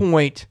some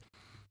point,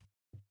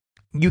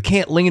 you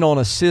can't lean on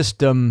a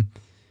system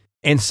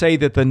and say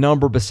that the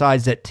number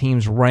besides that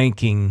team's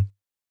ranking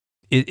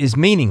is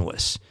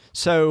meaningless.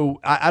 So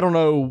I don't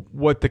know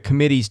what the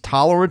committee's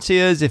tolerance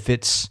is. If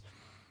it's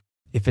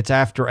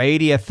after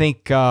 80, I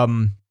think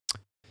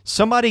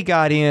somebody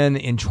got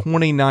in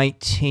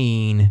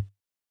 2019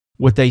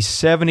 with a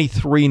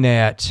 73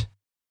 net.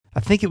 I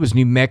think it was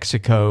New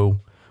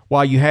Mexico.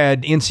 While you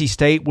had NC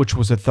State, which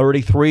was a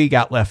 33,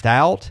 got left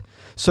out.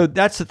 So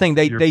that's the thing.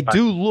 They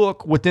do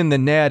look within the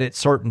net at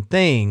certain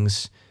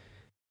things.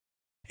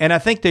 And I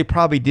think they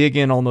probably dig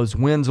in on those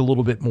wins a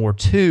little bit more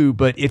too.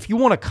 But if you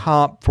want to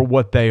comp for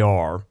what they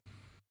are,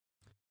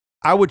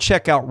 I would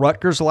check out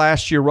Rutgers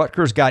last year.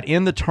 Rutgers got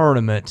in the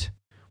tournament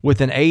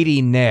with an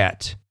 80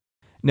 net.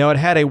 Now, it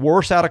had a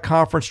worse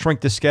out-of-conference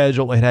strength of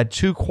schedule. It had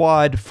 2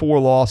 quad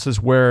 4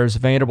 losses, whereas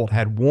Vanderbilt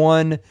had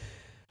 1.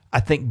 I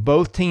think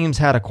both teams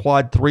had a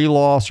quad 3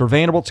 loss, or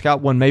Vanderbilt's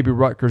got 1. Maybe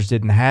Rutgers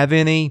didn't have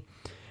any.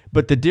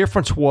 But the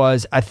difference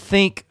was, I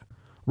think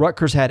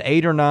Rutgers had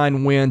 8 or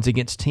 9 wins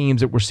against teams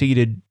that were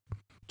seeded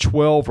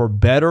 12 or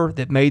better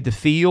that made the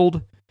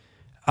field.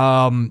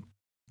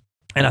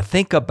 And I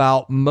think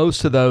about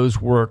most of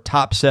those were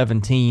top 7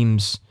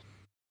 teams,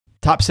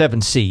 top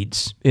 7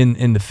 seeds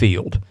in the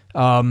field.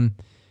 And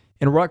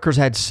Rutgers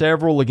had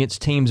several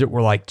against teams that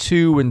were like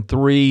 2 and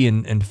 3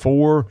 and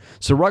 4.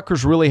 So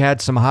Rutgers really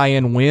had some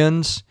high-end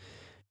wins,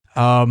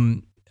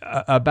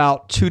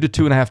 about 2 to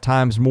 2.5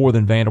 times more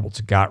than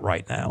Vanderbilt's got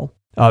right now.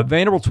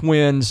 Vanderbilt's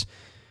wins,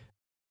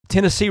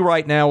 Tennessee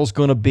right now is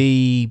going to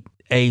be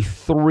a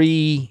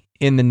 3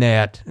 in the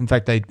net. In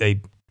fact,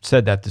 they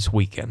said that this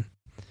weekend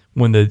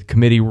when the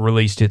committee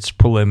released its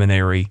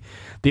preliminary.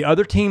 The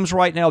other teams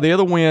right now, the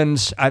other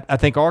wins, I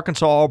think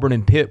Arkansas, Auburn,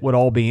 and Pitt would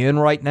all be in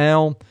right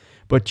now.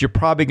 But you're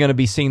probably going to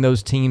be seeing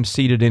those teams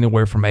seeded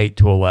anywhere from 8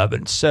 to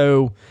 11.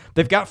 So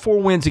they've got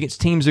 4 wins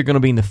against teams that are going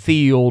to be in the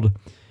field.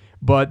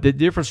 But the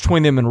difference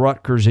between them and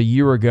Rutgers a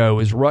year ago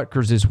is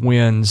Rutgers'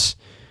 wins.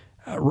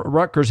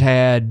 Rutgers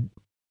had,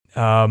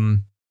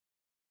 for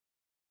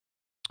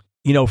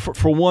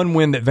one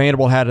win that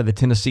Vanderbilt had of the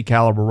Tennessee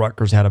caliber,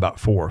 Rutgers had about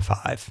 4 or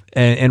 5.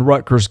 And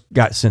Rutgers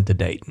got sent to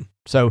Dayton.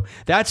 So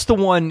that's the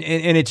one.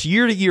 And it's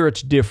year to year,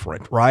 it's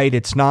different, right?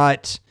 It's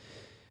not.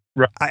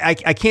 Right.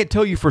 I can't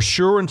tell you for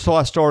sure until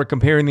I started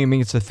comparing them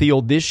against the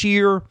field this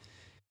year,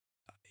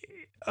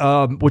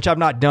 which I've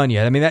not done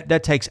yet. I mean,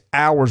 that takes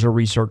hours of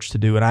research to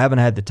do, and I haven't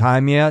had the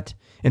time yet.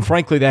 And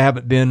frankly, they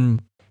haven't been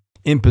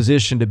in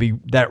position to be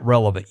that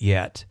relevant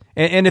yet.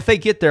 And if they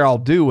get there, I'll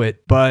do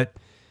it. But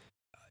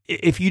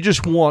if you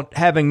just want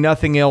having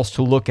nothing else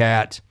to look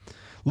at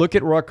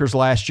Rutgers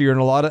last year. And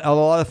a lot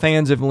of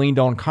fans have leaned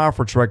on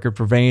conference record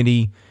for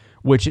Vandy,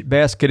 which at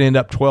best could end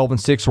up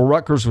 12-6. Well,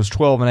 Rutgers was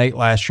 12-8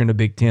 last year in the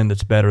Big Ten.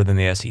 That's better than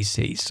the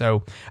SEC.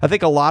 So I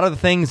think a lot of the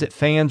things that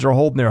fans are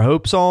holding their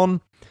hopes on,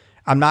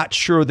 I'm not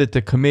sure that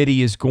the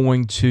committee is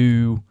going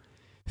to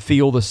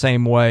feel the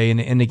same way.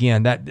 And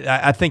again, that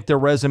I think their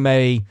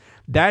resume,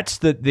 that's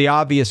the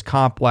obvious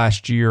comp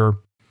last year.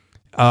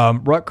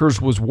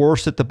 Rutgers was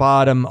worse at the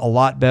bottom, a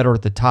lot better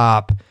at the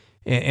top.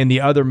 And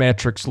the other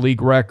metrics,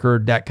 league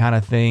record, that kind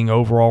of thing,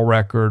 overall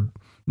record,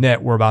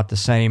 net were about the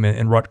same,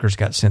 and Rutgers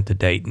got sent to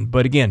Dayton.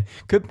 But again,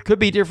 could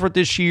be different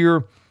this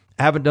year.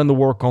 I haven't done the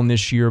work on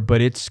this year,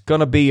 but it's going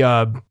to be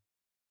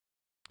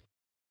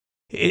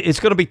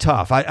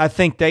tough. I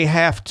think they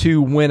have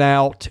to win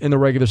out in the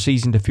regular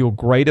season to feel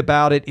great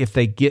about it. If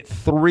they get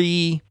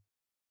 3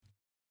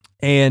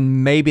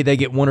 and maybe they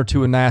get one or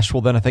two in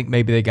Nashville, then I think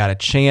maybe they got a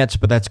chance,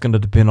 but that's going to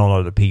depend on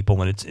other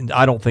people, and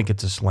I don't think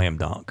it's a slam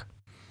dunk.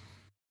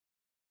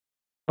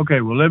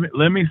 Okay, well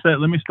let me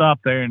stop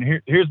there, and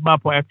here's my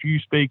point. After you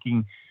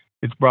speaking,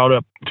 it's brought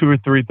up two or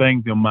three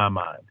things in my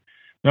mind.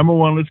 Number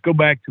one, let's go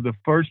back to the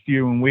first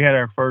year when we had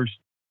our first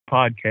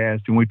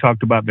podcast and we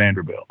talked about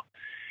Vanderbilt,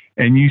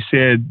 and you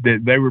said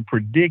that they were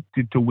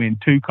predicted to win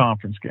 2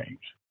 conference games,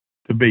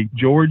 to beat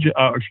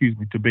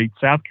to beat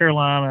South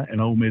Carolina and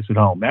Ole Miss at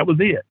home. That was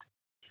it.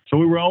 So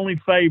we were only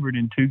favored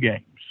in 2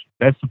 games.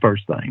 That's the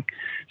first thing.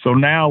 So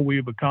now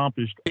we've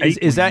accomplished 8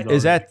 Is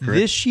that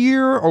this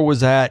year or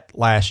was that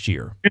last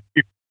year?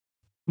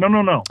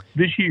 No.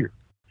 This year.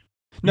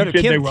 No,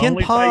 Ken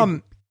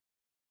Palm.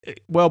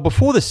 Well,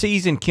 before the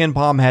season, Ken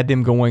Palm had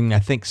them going, I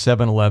think,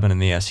 7-11 in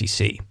the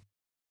SEC.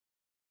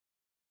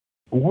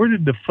 Where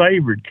did the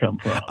favorite come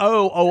from?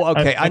 Oh,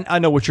 okay. I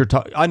know what you're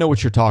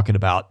talking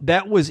about.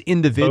 That was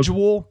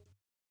individual. Okay.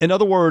 In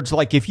other words,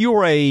 like if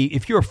you're a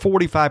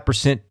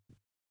 45%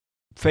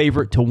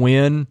 favorite to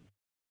win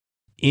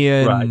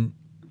in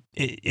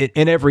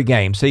every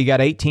game, so you got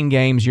 18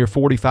 games, you're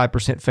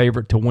 45%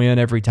 favorite to win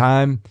every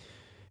time.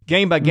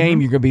 Game by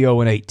game, you're going to be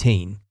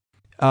 0-18.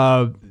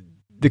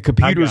 The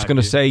computer's going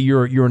to say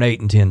you're an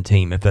 8-10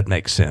 team, if that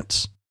makes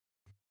sense.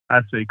 I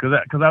see, because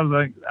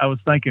I was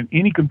thinking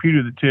any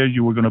computer that tells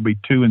you we're going to be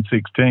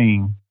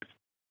 2-16,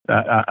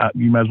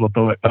 you might as well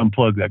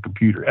unplug that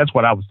computer. That's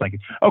what I was thinking.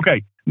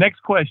 Okay,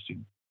 next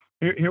question.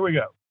 Here we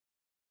go.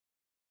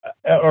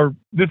 Or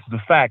this is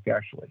a fact,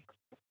 actually.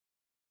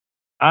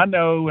 I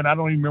know, and I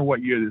don't even remember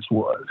what year this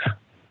was,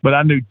 but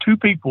I knew 2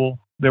 people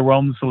that were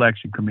on the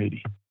selection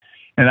committee.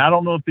 And I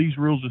don't know if these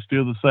rules are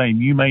still the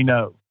same. You may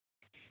know.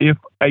 If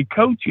a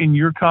coach in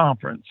your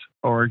conference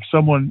or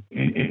someone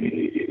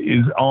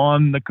is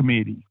on the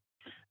committee,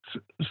 so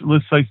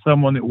let's say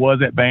someone that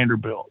was at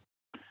Vanderbilt,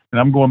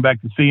 and I'm going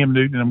back to C.M.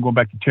 Newton and I'm going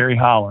back to Terry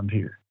Holland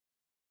here.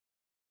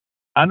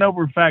 I know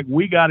for a fact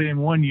we got in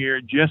one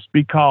year just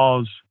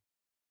because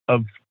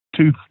of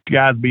 2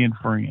 guys being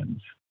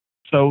friends.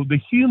 So the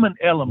human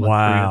element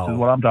to this is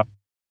what I'm talking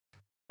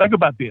about. Think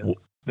about this.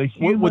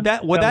 Would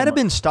that have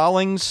been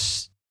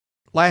Stallings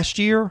last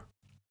year?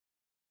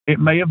 It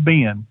may have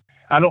been.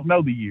 I don't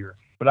know the year,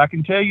 but I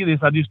can tell you this.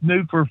 I just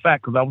knew for a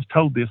fact because I was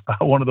told this by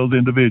one of those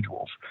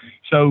individuals.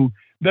 So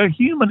the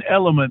human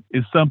element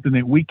is something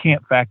that we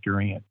can't factor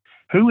in.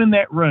 Who in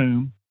that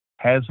room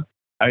has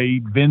a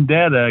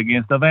vendetta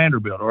against a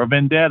Vanderbilt or a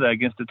vendetta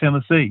against a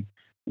Tennessee?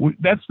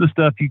 That's the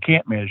stuff you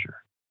can't measure.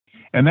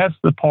 And that's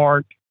the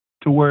part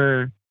to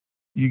where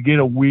you get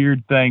a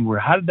weird thing where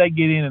how did they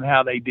get in and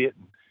how they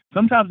didn't?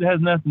 Sometimes it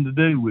has nothing to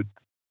do with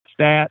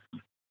stats.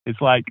 It's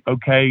like,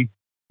 okay,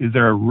 is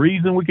there a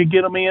reason we could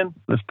get them in?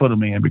 Let's put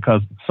them in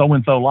because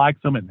so-and-so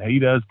likes them and he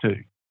does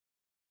too.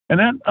 And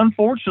that,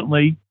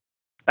 unfortunately,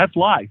 that's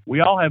life. We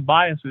all have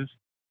biases.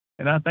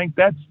 And I think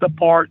that's the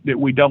part that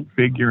we don't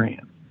figure in.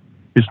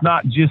 It's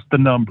not just the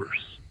numbers.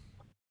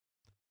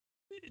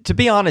 To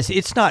be honest,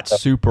 it's not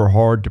super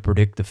hard to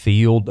predict the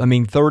field. I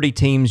mean, 30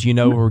 teams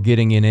who are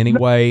getting in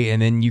anyway,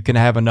 and then you can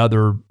have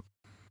another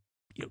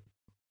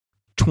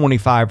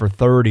 25 or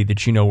 30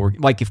 that were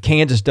like if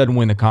Kansas doesn't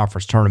win the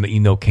conference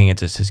tournament,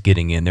 Kansas is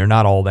getting in. They're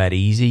not all that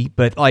easy,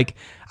 but like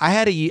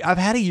I've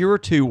had a year or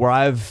two where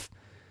I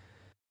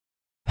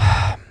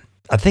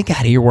think I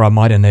had a year where I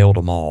might have nailed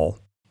them all,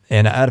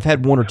 and I've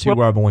had one or two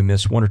where I've only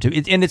missed one or two.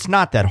 And it's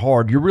not that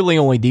hard. You're really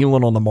only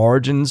dealing on the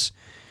margins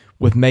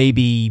with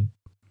maybe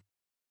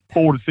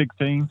 4 to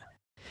 16.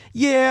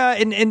 Yeah,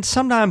 and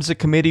sometimes the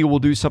committee will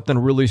do something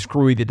really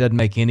screwy that doesn't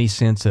make any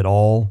sense at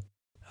all.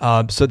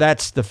 So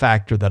that's the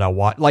factor that I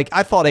watch. Like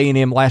I thought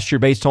A&M last year,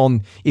 based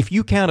on if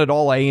you counted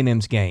all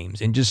A&M's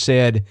games and just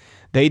said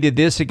they did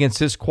this against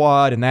this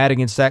quad and that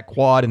against that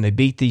quad, and they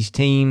beat these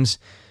teams,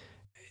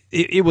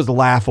 it was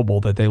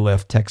laughable that they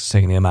left Texas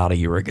A&M out a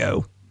year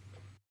ago.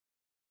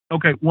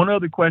 Okay, one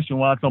other question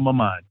while it's on my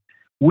mind.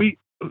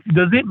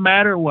 Does it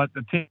matter what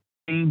the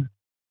teams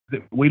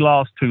that we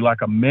lost to,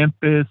 like a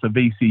Memphis, a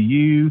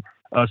VCU,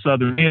 a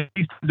Southern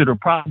Miss, that are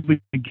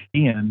probably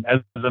again as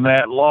an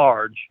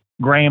at-large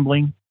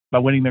Grambling by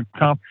winning their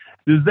conference?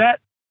 Does that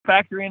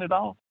factor in at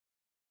all?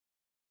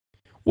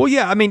 Well,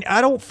 yeah. I mean,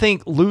 I don't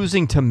think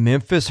losing to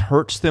Memphis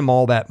hurts them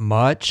all that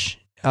much.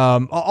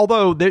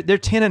 Although they're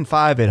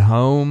 10-5 at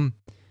home,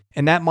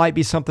 and that might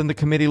be something the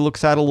committee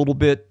looks at a little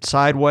bit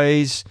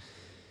sideways.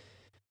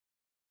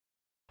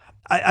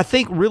 I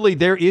think really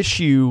their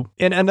issue,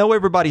 and I know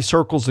everybody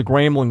circles the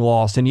Grambling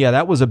loss, and yeah,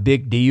 that was a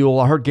big deal.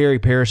 I heard Gary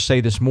Parrish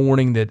say this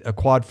morning that a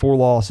quad 4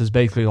 loss is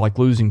basically like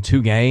losing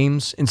 2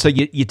 games, and so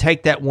you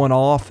take that one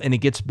off and it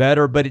gets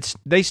better, but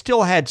they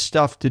still had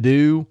stuff to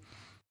do.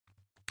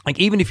 Like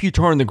even if you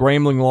turn the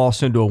Grambling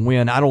loss into a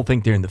win, I don't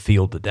think they're in the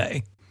field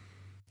today.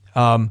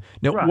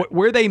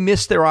 Where they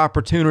missed their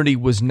opportunity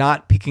was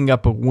not picking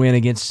up a win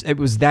against. It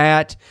was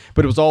that,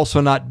 but it was also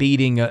not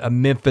beating a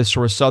Memphis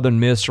or a Southern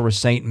Miss or a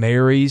St.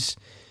 Mary's.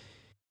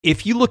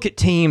 If you look at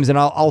teams, and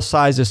I'll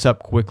size this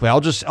up quickly.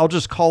 I'll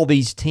just call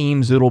these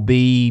teams. It'll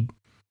be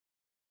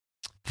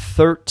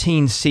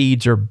 13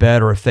 seeds or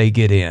better if they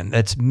get in.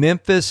 That's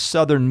Memphis,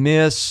 Southern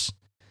Miss,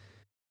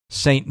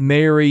 St.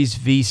 Mary's,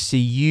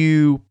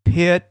 VCU,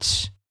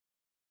 Pitt,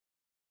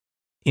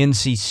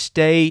 NC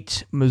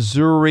State,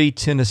 Missouri,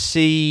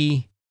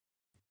 Tennessee,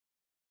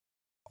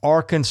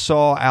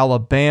 Arkansas,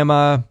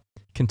 Alabama,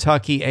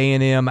 Kentucky,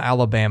 A&M,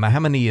 Alabama. How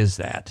many is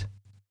that?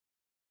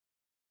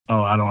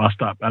 Oh, I don't. I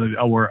stopped. I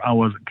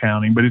wasn't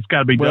counting, but it's got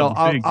to be. Well,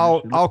 double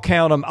figures. I'll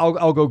count them.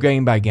 I'll go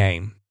game by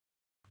game.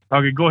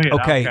 Okay, go ahead.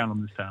 Okay. I'll count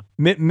them this time.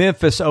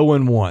 Memphis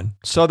 0-1,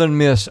 Southern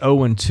Miss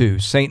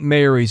 0-2, St.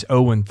 Mary's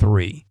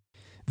 0-3,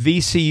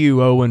 VCU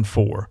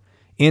 0-4,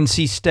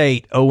 NC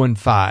State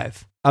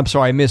 0-5. I'm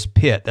sorry, I missed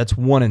Pitt. That's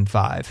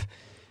 1-5.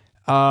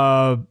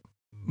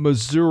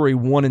 Missouri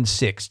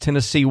 1-6,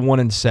 Tennessee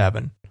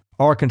 1-7,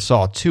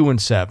 Arkansas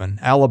 2-7,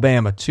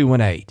 Alabama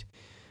 2-8,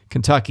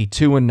 Kentucky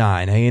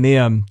 2-9,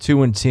 A&M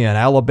 2-10,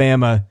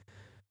 Alabama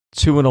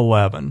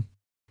 2-11,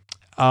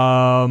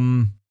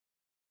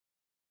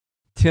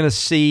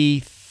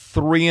 Tennessee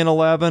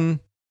 3-11,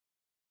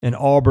 and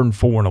Auburn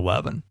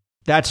 4-11.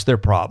 That's their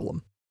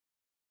problem.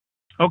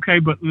 Okay,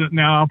 but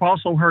now I've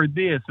also heard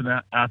this, and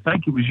I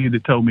think it was you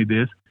that told me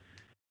this.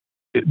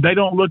 They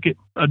don't look at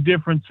a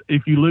difference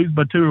if you lose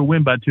by 2 or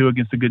win by 2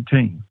 against a good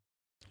team.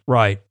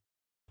 Right.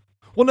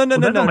 Well, no.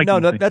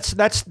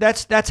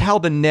 That's how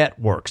the net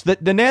works.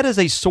 The net is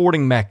a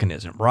sorting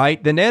mechanism,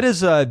 right? The net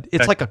is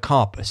like a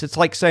compass. It's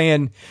like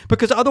saying,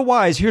 because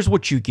otherwise, here's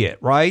what you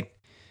get, right?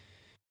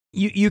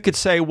 You could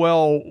say,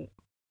 well,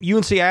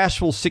 UNC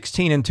Asheville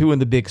 16-2 in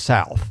the Big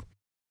South,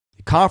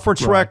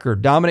 conference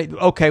record, dominate.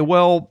 Okay,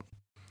 well,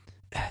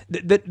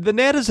 the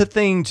net is a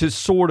thing to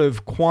sort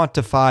of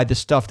quantify the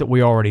stuff that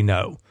we already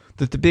know,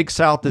 that the Big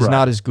South is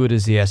not as good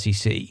as the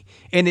SEC,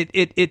 and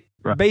it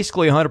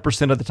basically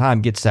 100% of the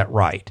time gets that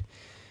right.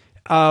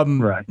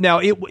 Now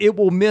it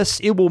will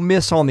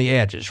miss on the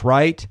edges,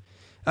 right?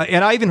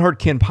 And I even heard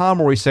Ken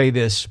Pomeroy say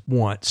this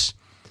once.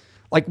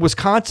 Like,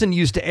 Wisconsin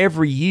used to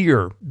every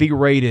year be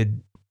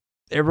rated.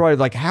 Everybody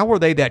like, how are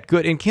they that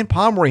good? And Ken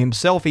Pomeroy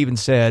himself even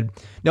said,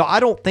 no, I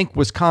don't think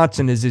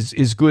Wisconsin is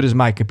as good as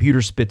my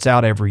computer spits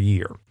out every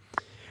year.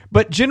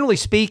 But generally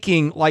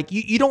speaking, like,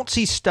 you don't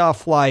see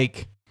stuff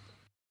like,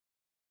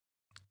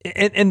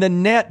 and the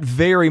net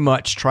very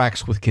much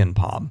tracks with Ken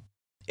Pom.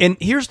 And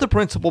here's the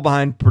principle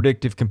behind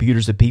predictive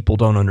computers that people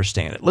don't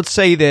understand it. Let's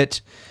say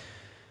that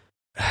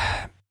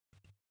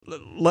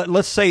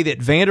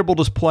Vanderbilt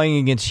is playing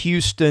against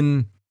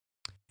Houston,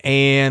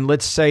 and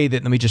let's say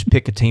that, let me just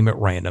pick a team at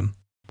random.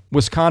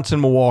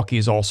 Wisconsin-Milwaukee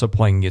is also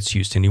playing against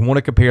Houston. You want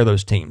to compare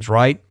those teams,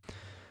 right?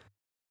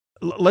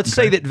 Let's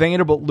say that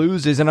Vanderbilt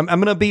loses, and I'm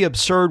going to be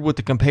absurd with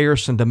the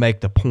comparison to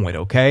make the point,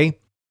 okay?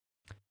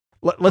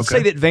 Let's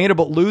say that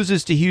Vanderbilt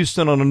loses to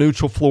Houston on a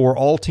neutral floor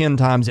all 10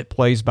 times it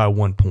plays by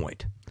 1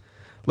 point.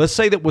 Let's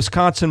say that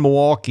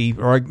Wisconsin-Milwaukee,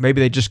 or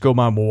maybe they just go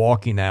by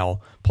Milwaukee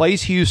now,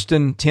 plays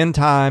Houston 10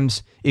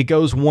 times, it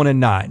goes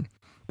 1-9.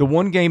 The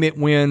one game it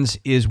wins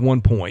is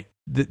 1 point.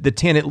 The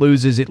 10 it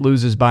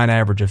loses by an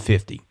average of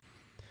 50.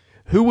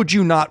 Who would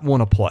you not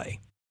want to play?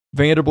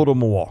 Vanderbilt or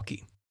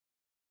Milwaukee?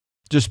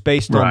 Just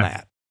based on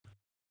that.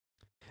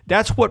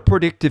 That's what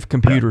predictive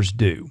computers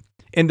do.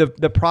 And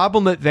the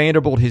problem that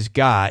Vanderbilt has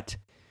got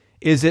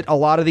is that a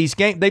lot of these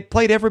games, they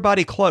played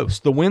everybody close.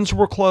 The wins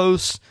were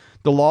close.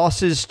 The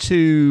losses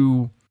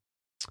to,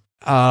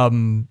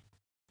 good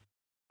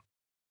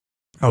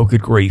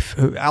grief,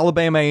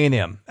 Alabama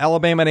A&M.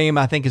 Alabama A&M,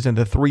 I think, is in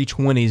the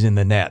 320s in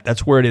the net.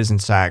 That's where it is in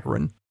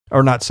Sagarin.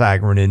 Or not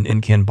Sagarin,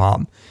 in Ken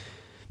Pom.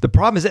 The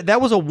problem is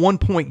that was a 1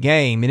 point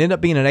game. It ended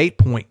up being an 8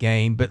 point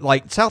game, but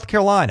like South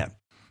Carolina,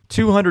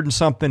 200 and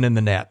something in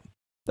the net.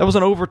 That was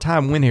an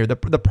overtime win here. The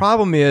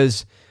problem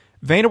is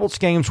Vanderbilt's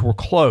games were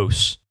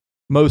close,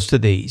 most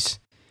of these.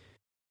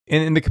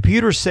 And the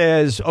computer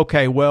says,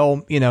 okay,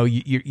 well,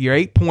 you're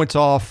 8 points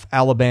off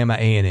Alabama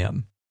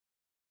A&M.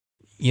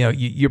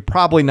 You're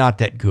probably not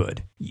that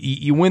good.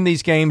 You win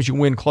these games, you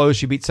win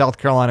close, you beat South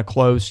Carolina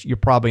close, you're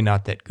probably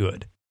not that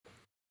good.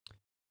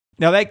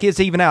 Now, that gets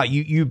even out.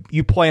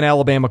 You play in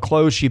Alabama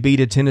close, you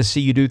beat a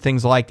Tennessee, you do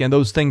things like that, and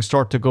those things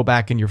start to go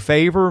back in your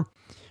favor.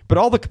 But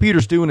all the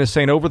computer's doing is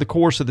saying over the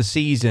course of the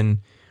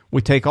season,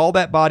 we take all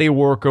that body of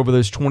work over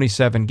those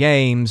 27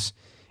 games,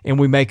 and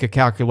we make a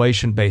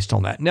calculation based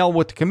on that. Now,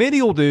 what the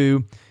committee will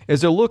do is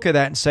they'll look at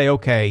that and say,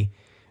 okay,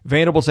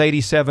 Vanderbilt's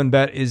 87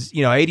 is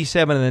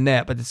 87 in the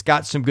net, but it's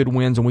got some good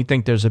wins, and we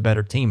think there's a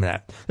better team in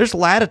that. There's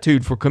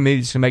latitude for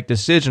committees to make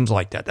decisions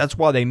like that. That's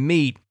why they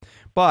meet.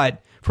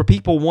 But for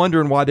people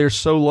wondering why they're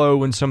so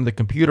low in some of the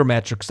computer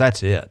metrics,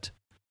 that's it.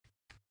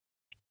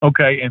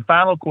 Okay, and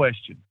final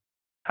question.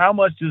 How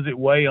much does it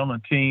weigh on a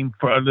team,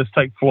 let's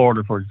take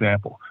Florida, for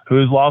example, who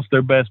has lost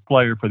their best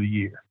player for the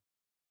year?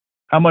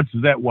 How much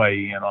does that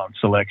weigh in on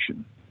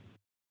selection?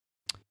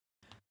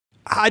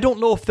 I don't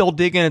know if they'll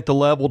dig in at the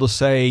level to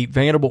say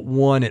Vanderbilt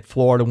won at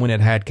Florida when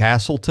it had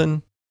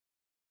Castleton.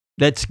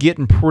 That's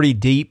getting pretty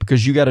deep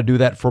because you got to do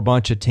that for a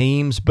bunch of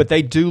teams. But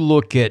they do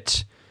look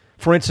at,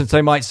 for instance,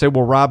 they might say,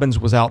 well, Robbins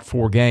was out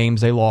 4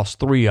 games. They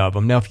lost 3 of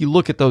them. Now, if you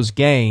look at those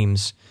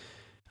games,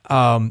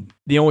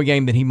 The only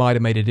game that he might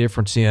have made a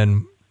difference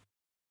in,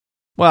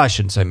 well, I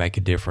shouldn't say make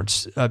a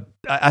difference.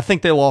 I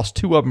think they lost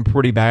 2 of them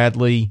pretty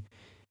badly,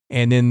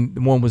 and then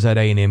one was that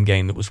A&M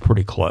game that was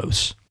pretty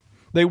close.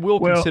 They will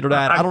consider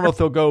that. I don't know if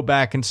they'll go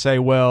back and say,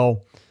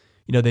 well,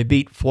 they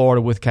beat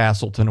Florida with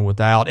Castleton and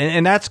without,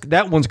 and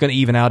that one's going to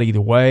even out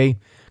either way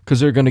because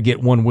they're going to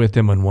get one with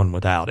him and one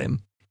without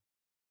him.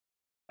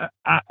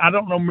 I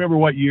don't remember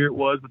what year it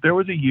was, but there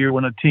was a year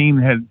when a team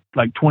had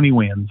like 20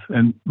 wins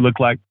and looked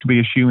like to be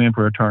a shoe-in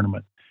for a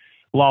tournament.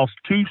 Lost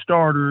 2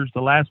 starters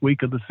the last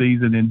week of the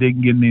season and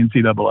didn't get in the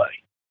NCAA.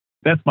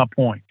 That's my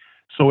point.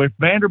 So if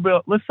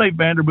let's say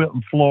Vanderbilt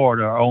and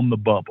Florida are on the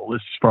bubble,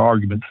 let's just for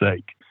argument's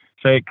sake,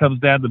 say it comes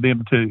down to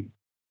them 2.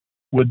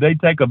 Would they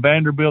take a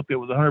Vanderbilt that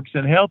was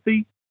 100%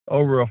 healthy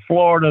over a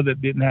Florida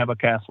that didn't have a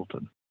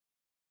Castleton?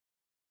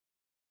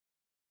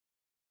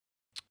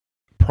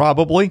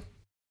 Probably.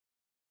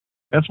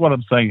 That's what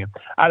I'm saying.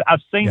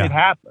 I've seen it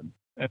happen.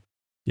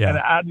 Yeah. And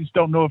I just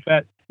don't know if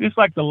it's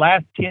like the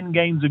last 10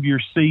 games of your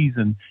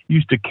season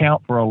used to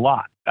count for a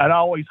lot. I'd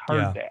always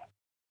heard that.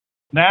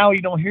 Now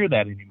you don't hear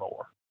that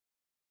anymore.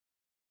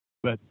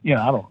 But,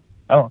 I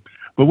don't.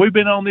 But we've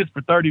been on this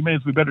for 30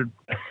 minutes. We better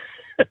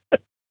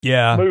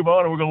move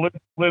on, and we're going to listen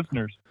to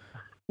listeners.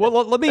 Well,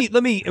 let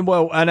me.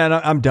 Well, and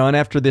I'm done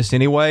after this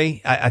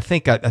anyway. I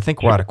think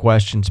we're out of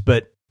questions,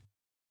 but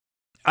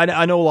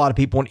I know a lot of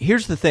people.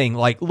 Here's the thing: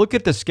 like, look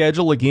at the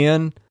schedule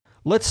again.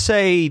 Let's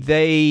say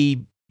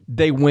they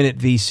win at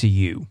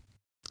VCU.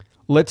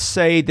 Let's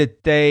say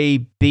that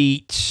they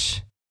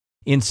beat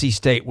NC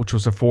State, which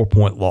was a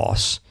 4-point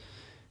loss.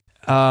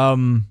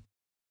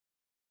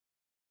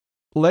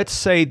 Let's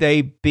say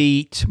they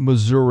beat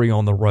Missouri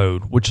on the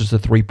road, which is a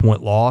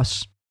 3-point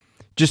loss.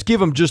 Just give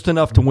them just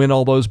enough to win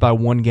all those by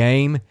 1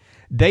 game.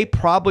 They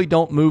probably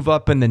don't move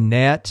up in the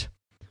net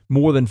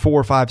more than 4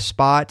 or 5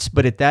 spots,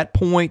 but at that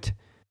point,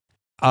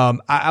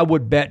 I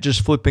would bet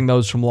just flipping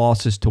those from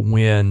losses to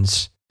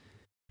wins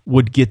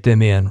would get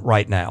them in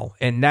right now.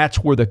 And that's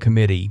where the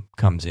committee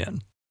comes in.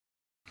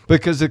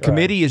 Because the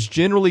committee is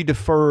generally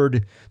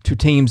deferred to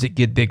teams that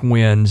get big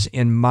wins.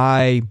 In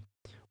my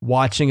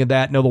watching of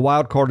that, the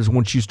wild card is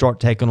once you start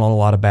taking on a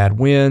lot of bad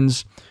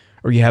wins,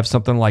 or you have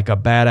something like a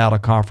bad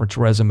out-of-conference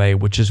resume,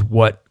 which is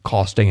what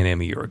cost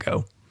A&M a year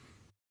ago.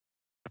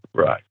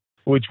 Right.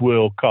 Which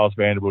will cost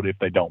Vanderbilt if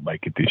they don't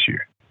make it this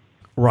year.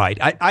 Right.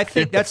 I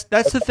think that's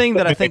the thing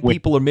that I think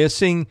people are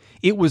missing.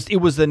 It was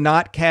the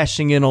not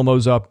cashing in on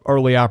those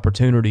early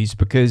opportunities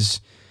because,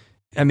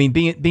 I mean,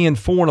 being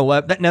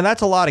 4-11, now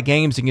that's a lot of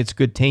games against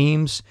good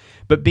teams,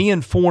 but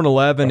being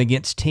 4-11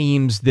 against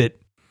teams that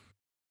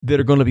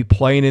are going to be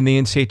playing in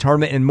the NCAA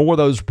tournament, and more of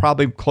those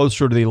probably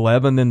closer to the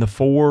 11 than the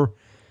 4,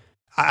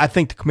 I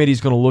think the committee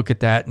is going to look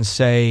at that and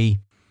say,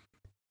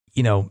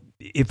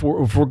 if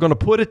we're going to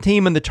put a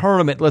team in the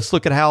tournament, let's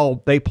look at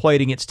how they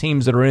played against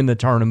teams that are in the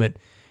tournament.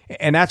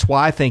 And that's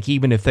why I think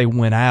even if they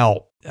went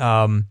out,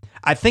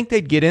 I think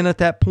they'd get in at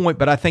that point,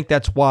 but I think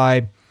that's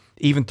why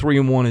even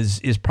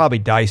 3-1 is probably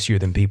dicier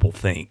than people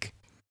think.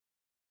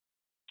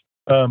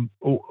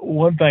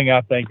 One thing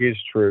I think is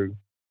true,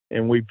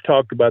 and we've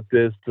talked about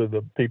this to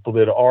the people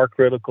that are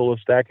critical of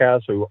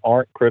Stackhouse who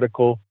aren't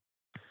critical,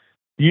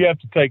 you have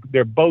to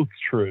they're both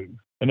true.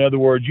 In other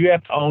words, you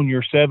have to own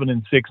your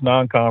 7-6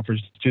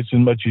 non-conference just as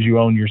much as you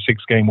own your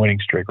 6-game winning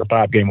streak or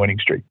 5-game winning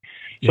streak.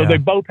 So they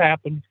both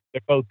happen.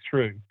 They're both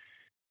true.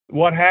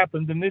 What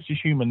happens, and this is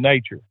human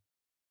nature,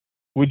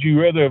 would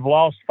you rather have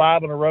lost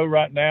 5 in a row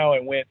right now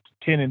and went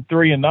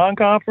 10-3 in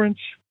non-conference?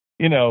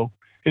 It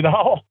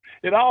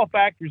all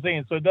factors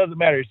in. So it doesn't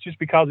matter. It's just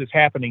because it's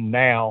happening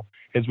now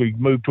as we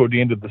move toward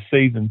the end of the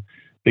season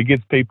that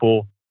gets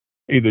people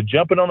either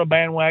jumping on a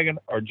bandwagon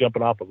or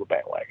jumping off of a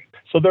bandwagon.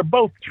 So they're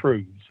both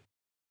truths.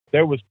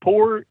 There was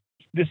poor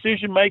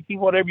decision-making,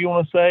 whatever you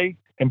want to say,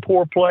 and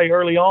poor play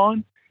early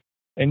on,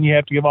 and you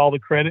have to give all the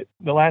credit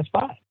the last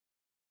 5.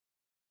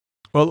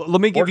 Well,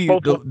 let me give you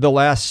the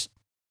last.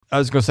 I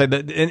was going to say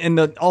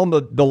that on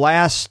the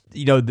last,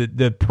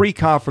 the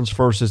pre-conference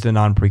versus the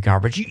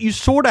non-pre-conference. You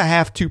sort of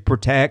have to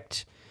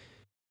protect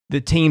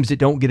the teams that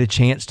don't get a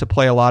chance to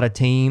play a lot of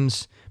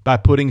teams by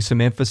putting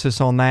some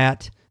emphasis on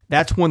that.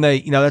 That's when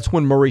that's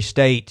when Murray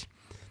State.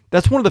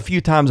 That's one of the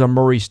few times on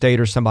Murray State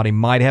or somebody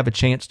might have a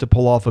chance to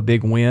pull off a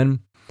big win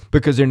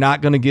because they're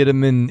not going to get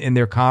them in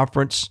their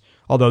conference.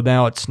 Although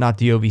now it's not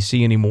the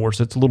OVC anymore,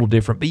 so it's a little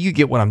different. But you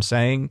get what I'm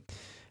saying.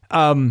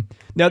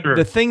 Now, sure.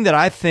 The thing that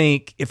I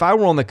think, if I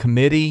were on the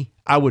committee,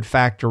 I would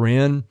factor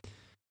in,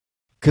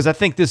 because I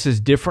think this is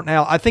different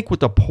now. I think with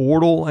the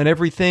portal and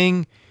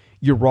everything,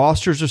 your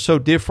rosters are so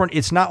different.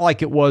 It's not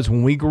like it was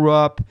when we grew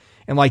up,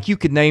 and like you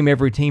could name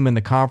every team in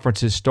the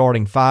conference's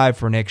starting 5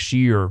 for next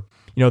year,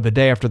 the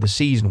day after the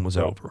season was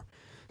over,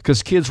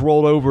 because kids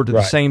rolled over to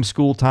the same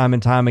school time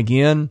and time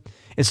again,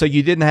 and so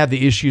you didn't have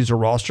the issues of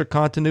roster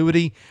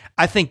continuity.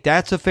 I think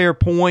that's a fair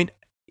point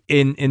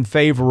in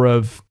favor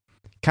of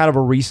kind of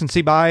a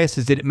recency bias,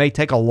 is that it may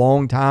take a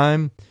long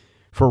time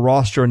for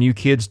roster and new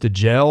kids to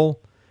gel.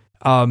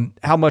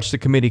 How much the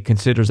committee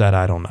considers that,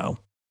 I don't know.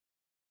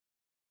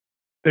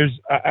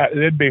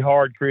 it'd be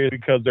hard, Chris,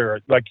 because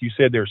like you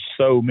said, there's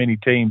so many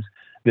teams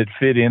that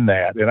fit in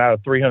that, and out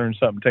of 300 and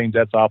something teams,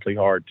 that's awfully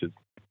hard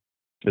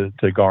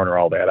to garner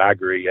all that. I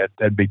agree.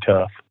 That'd be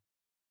tough.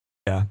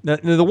 Yeah. Now,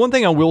 the one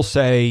thing I will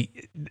say,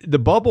 the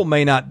bubble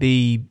may not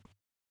be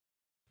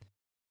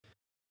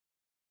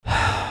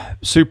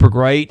super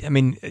great. I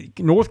mean,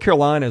 North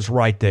Carolina is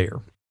right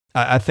there.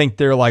 I think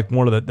they're like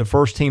one of the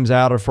first teams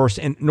out,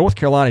 and North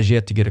Carolina's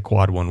yet to get a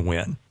quad one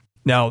win.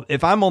 Now,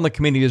 if I'm on the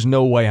committee, there's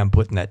no way I'm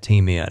putting that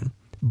team in.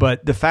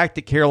 But the fact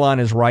that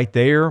Carolina is right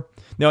there,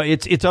 now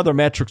its other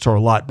metrics are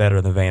a lot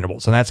better than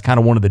Vanderbilt's, and that's kind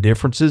of one of the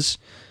differences.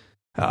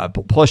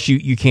 Plus,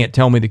 you can't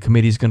tell me the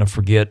committee's going to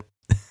forget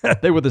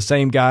they were the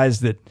same guys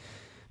that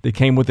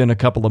came within a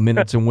couple of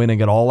minutes of winning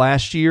it all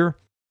last year.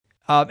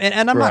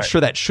 And I'm not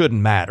sure that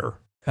shouldn't matter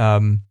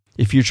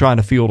if you're trying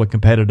to field a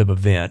competitive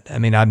event. I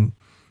mean,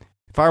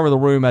 if I were in the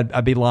room,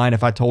 I'd be lying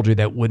if I told you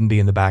that wouldn't be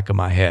in the back of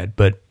my head.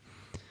 But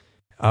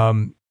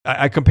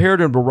I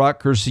compared him to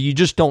Rutgers, so you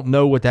just don't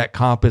know what that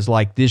comp is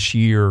like this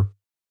year,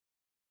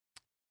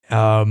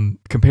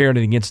 comparing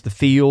it against the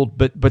field.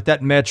 But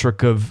that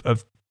metric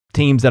of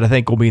teams that I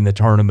think will be in the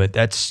tournament,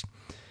 that's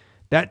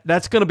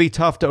going to be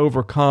tough to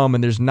overcome,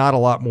 and there's not a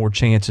lot more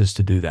chances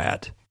to do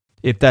that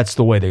if that's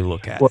the way they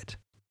look at it.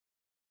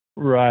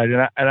 Right,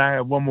 and I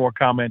have one more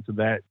comment to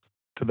that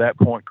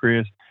point,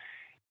 Chris.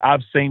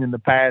 I've seen in the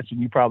past,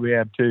 and you probably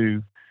have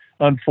too,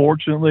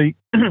 unfortunately,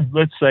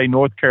 let's say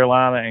North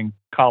Carolina and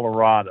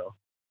Colorado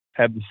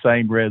have the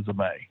same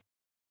resume.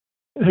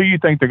 Who do you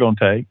think they're going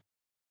to take?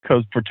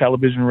 Because for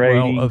television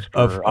ratings,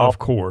 of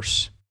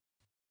course.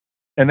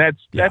 And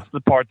that's the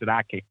part that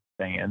I can't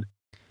stand.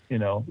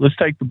 Let's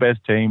take the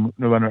best team.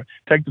 We're going to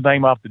take the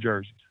name off the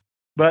jerseys.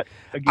 But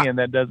again,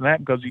 that doesn't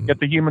happen because you get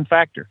the human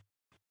factor.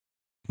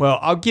 Well,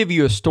 I'll give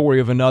you a story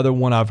of another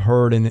one I've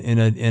heard in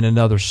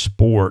another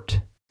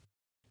sport.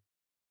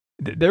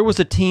 There was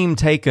a team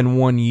taken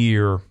one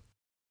year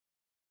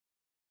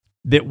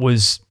that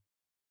was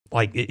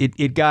like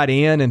it got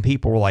in, and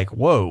people were like,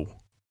 "Whoa,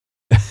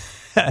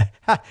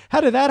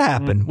 how did that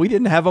happen? Mm-hmm. We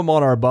didn't have them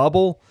on our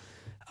bubble."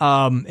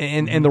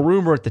 And the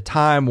rumor at the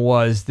time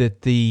was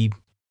that the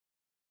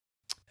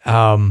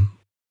one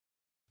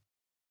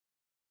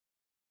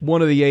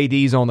of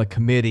the ADs on the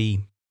committee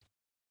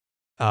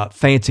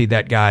fancied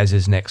that guy as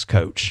his next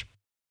coach.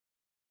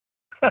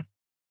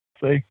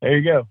 See, there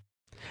you go.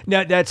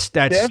 Now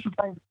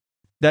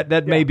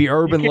that may be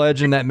urban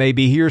legend, that may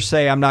be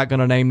hearsay. I'm not going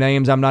to name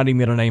names. I'm not even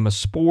going to name a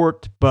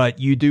sport, but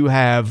you do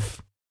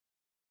have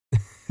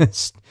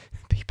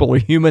people are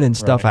human and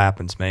stuff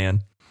happens,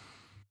 man.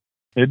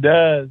 It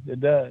does.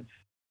 Yeah.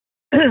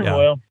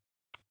 Well,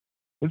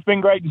 it's been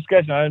great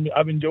discussion.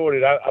 I've enjoyed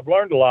it. I've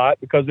learned a lot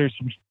because there's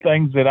some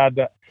things that I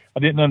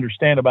didn't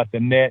understand about the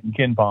net and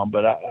KenPom,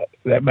 but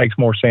that makes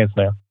more sense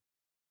now.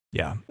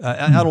 Yeah.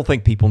 I don't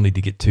think people need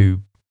to get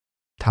too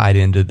tied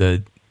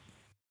into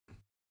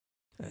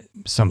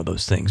some of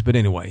those things. But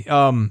anyway,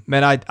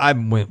 man, I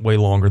went way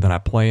longer than I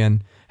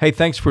planned. Hey,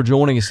 thanks for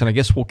joining us, and I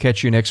guess we'll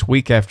catch you next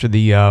week after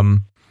the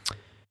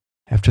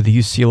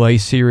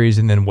UCLA series,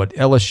 and then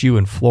LSU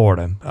and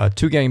Florida.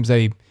 2 games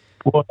they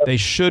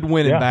should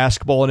win in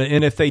basketball,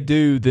 and if they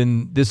do,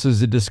 then this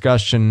is a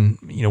discussion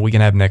we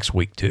can have next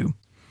week too.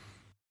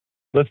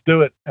 Let's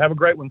do it. Have a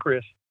great one,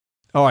 Chris.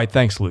 All right,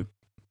 thanks, Luke.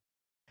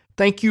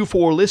 Thank you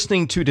for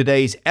listening to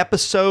today's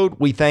episode.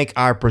 We thank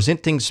our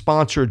presenting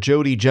sponsor,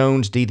 Jody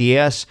Jones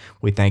DDS.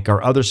 We thank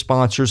our other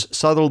sponsors,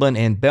 Sutherland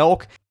and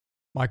Belk,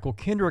 Michael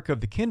Kendrick of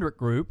the Kendrick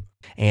Group,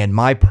 and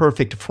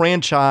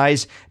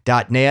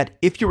MyPerfectFranchise.net.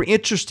 If you're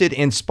interested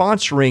in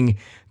sponsoring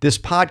this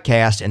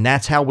podcast, and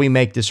that's how we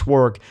make this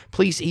work,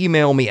 please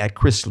email me at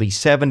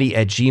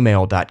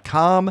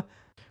chrisley70@gmail.com.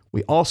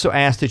 We also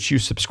ask that you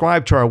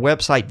subscribe to our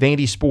website,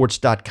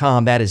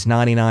 VandySports.com. That is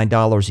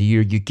 $99 a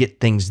year. You get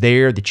things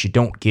there that you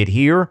don't get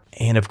here.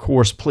 And of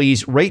course,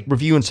 please rate,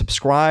 review, and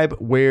subscribe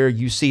where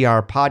you see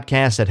our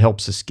podcast. That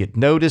helps us get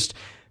noticed.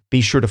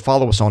 Be sure to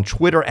follow us on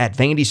Twitter at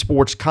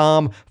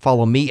VandySports.com.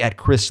 Follow me at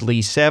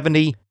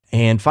ChrisLee70.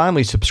 And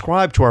finally,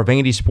 subscribe to our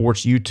Vandy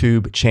Sports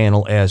YouTube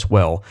channel as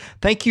well.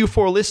 Thank you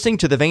for listening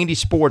to the Vandy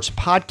Sports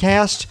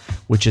Podcast,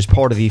 which is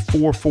part of the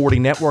 440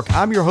 Network.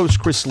 I'm your host,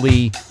 Chris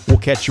Lee. We'll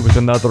catch you with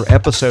another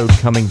episode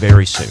coming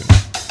very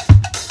soon.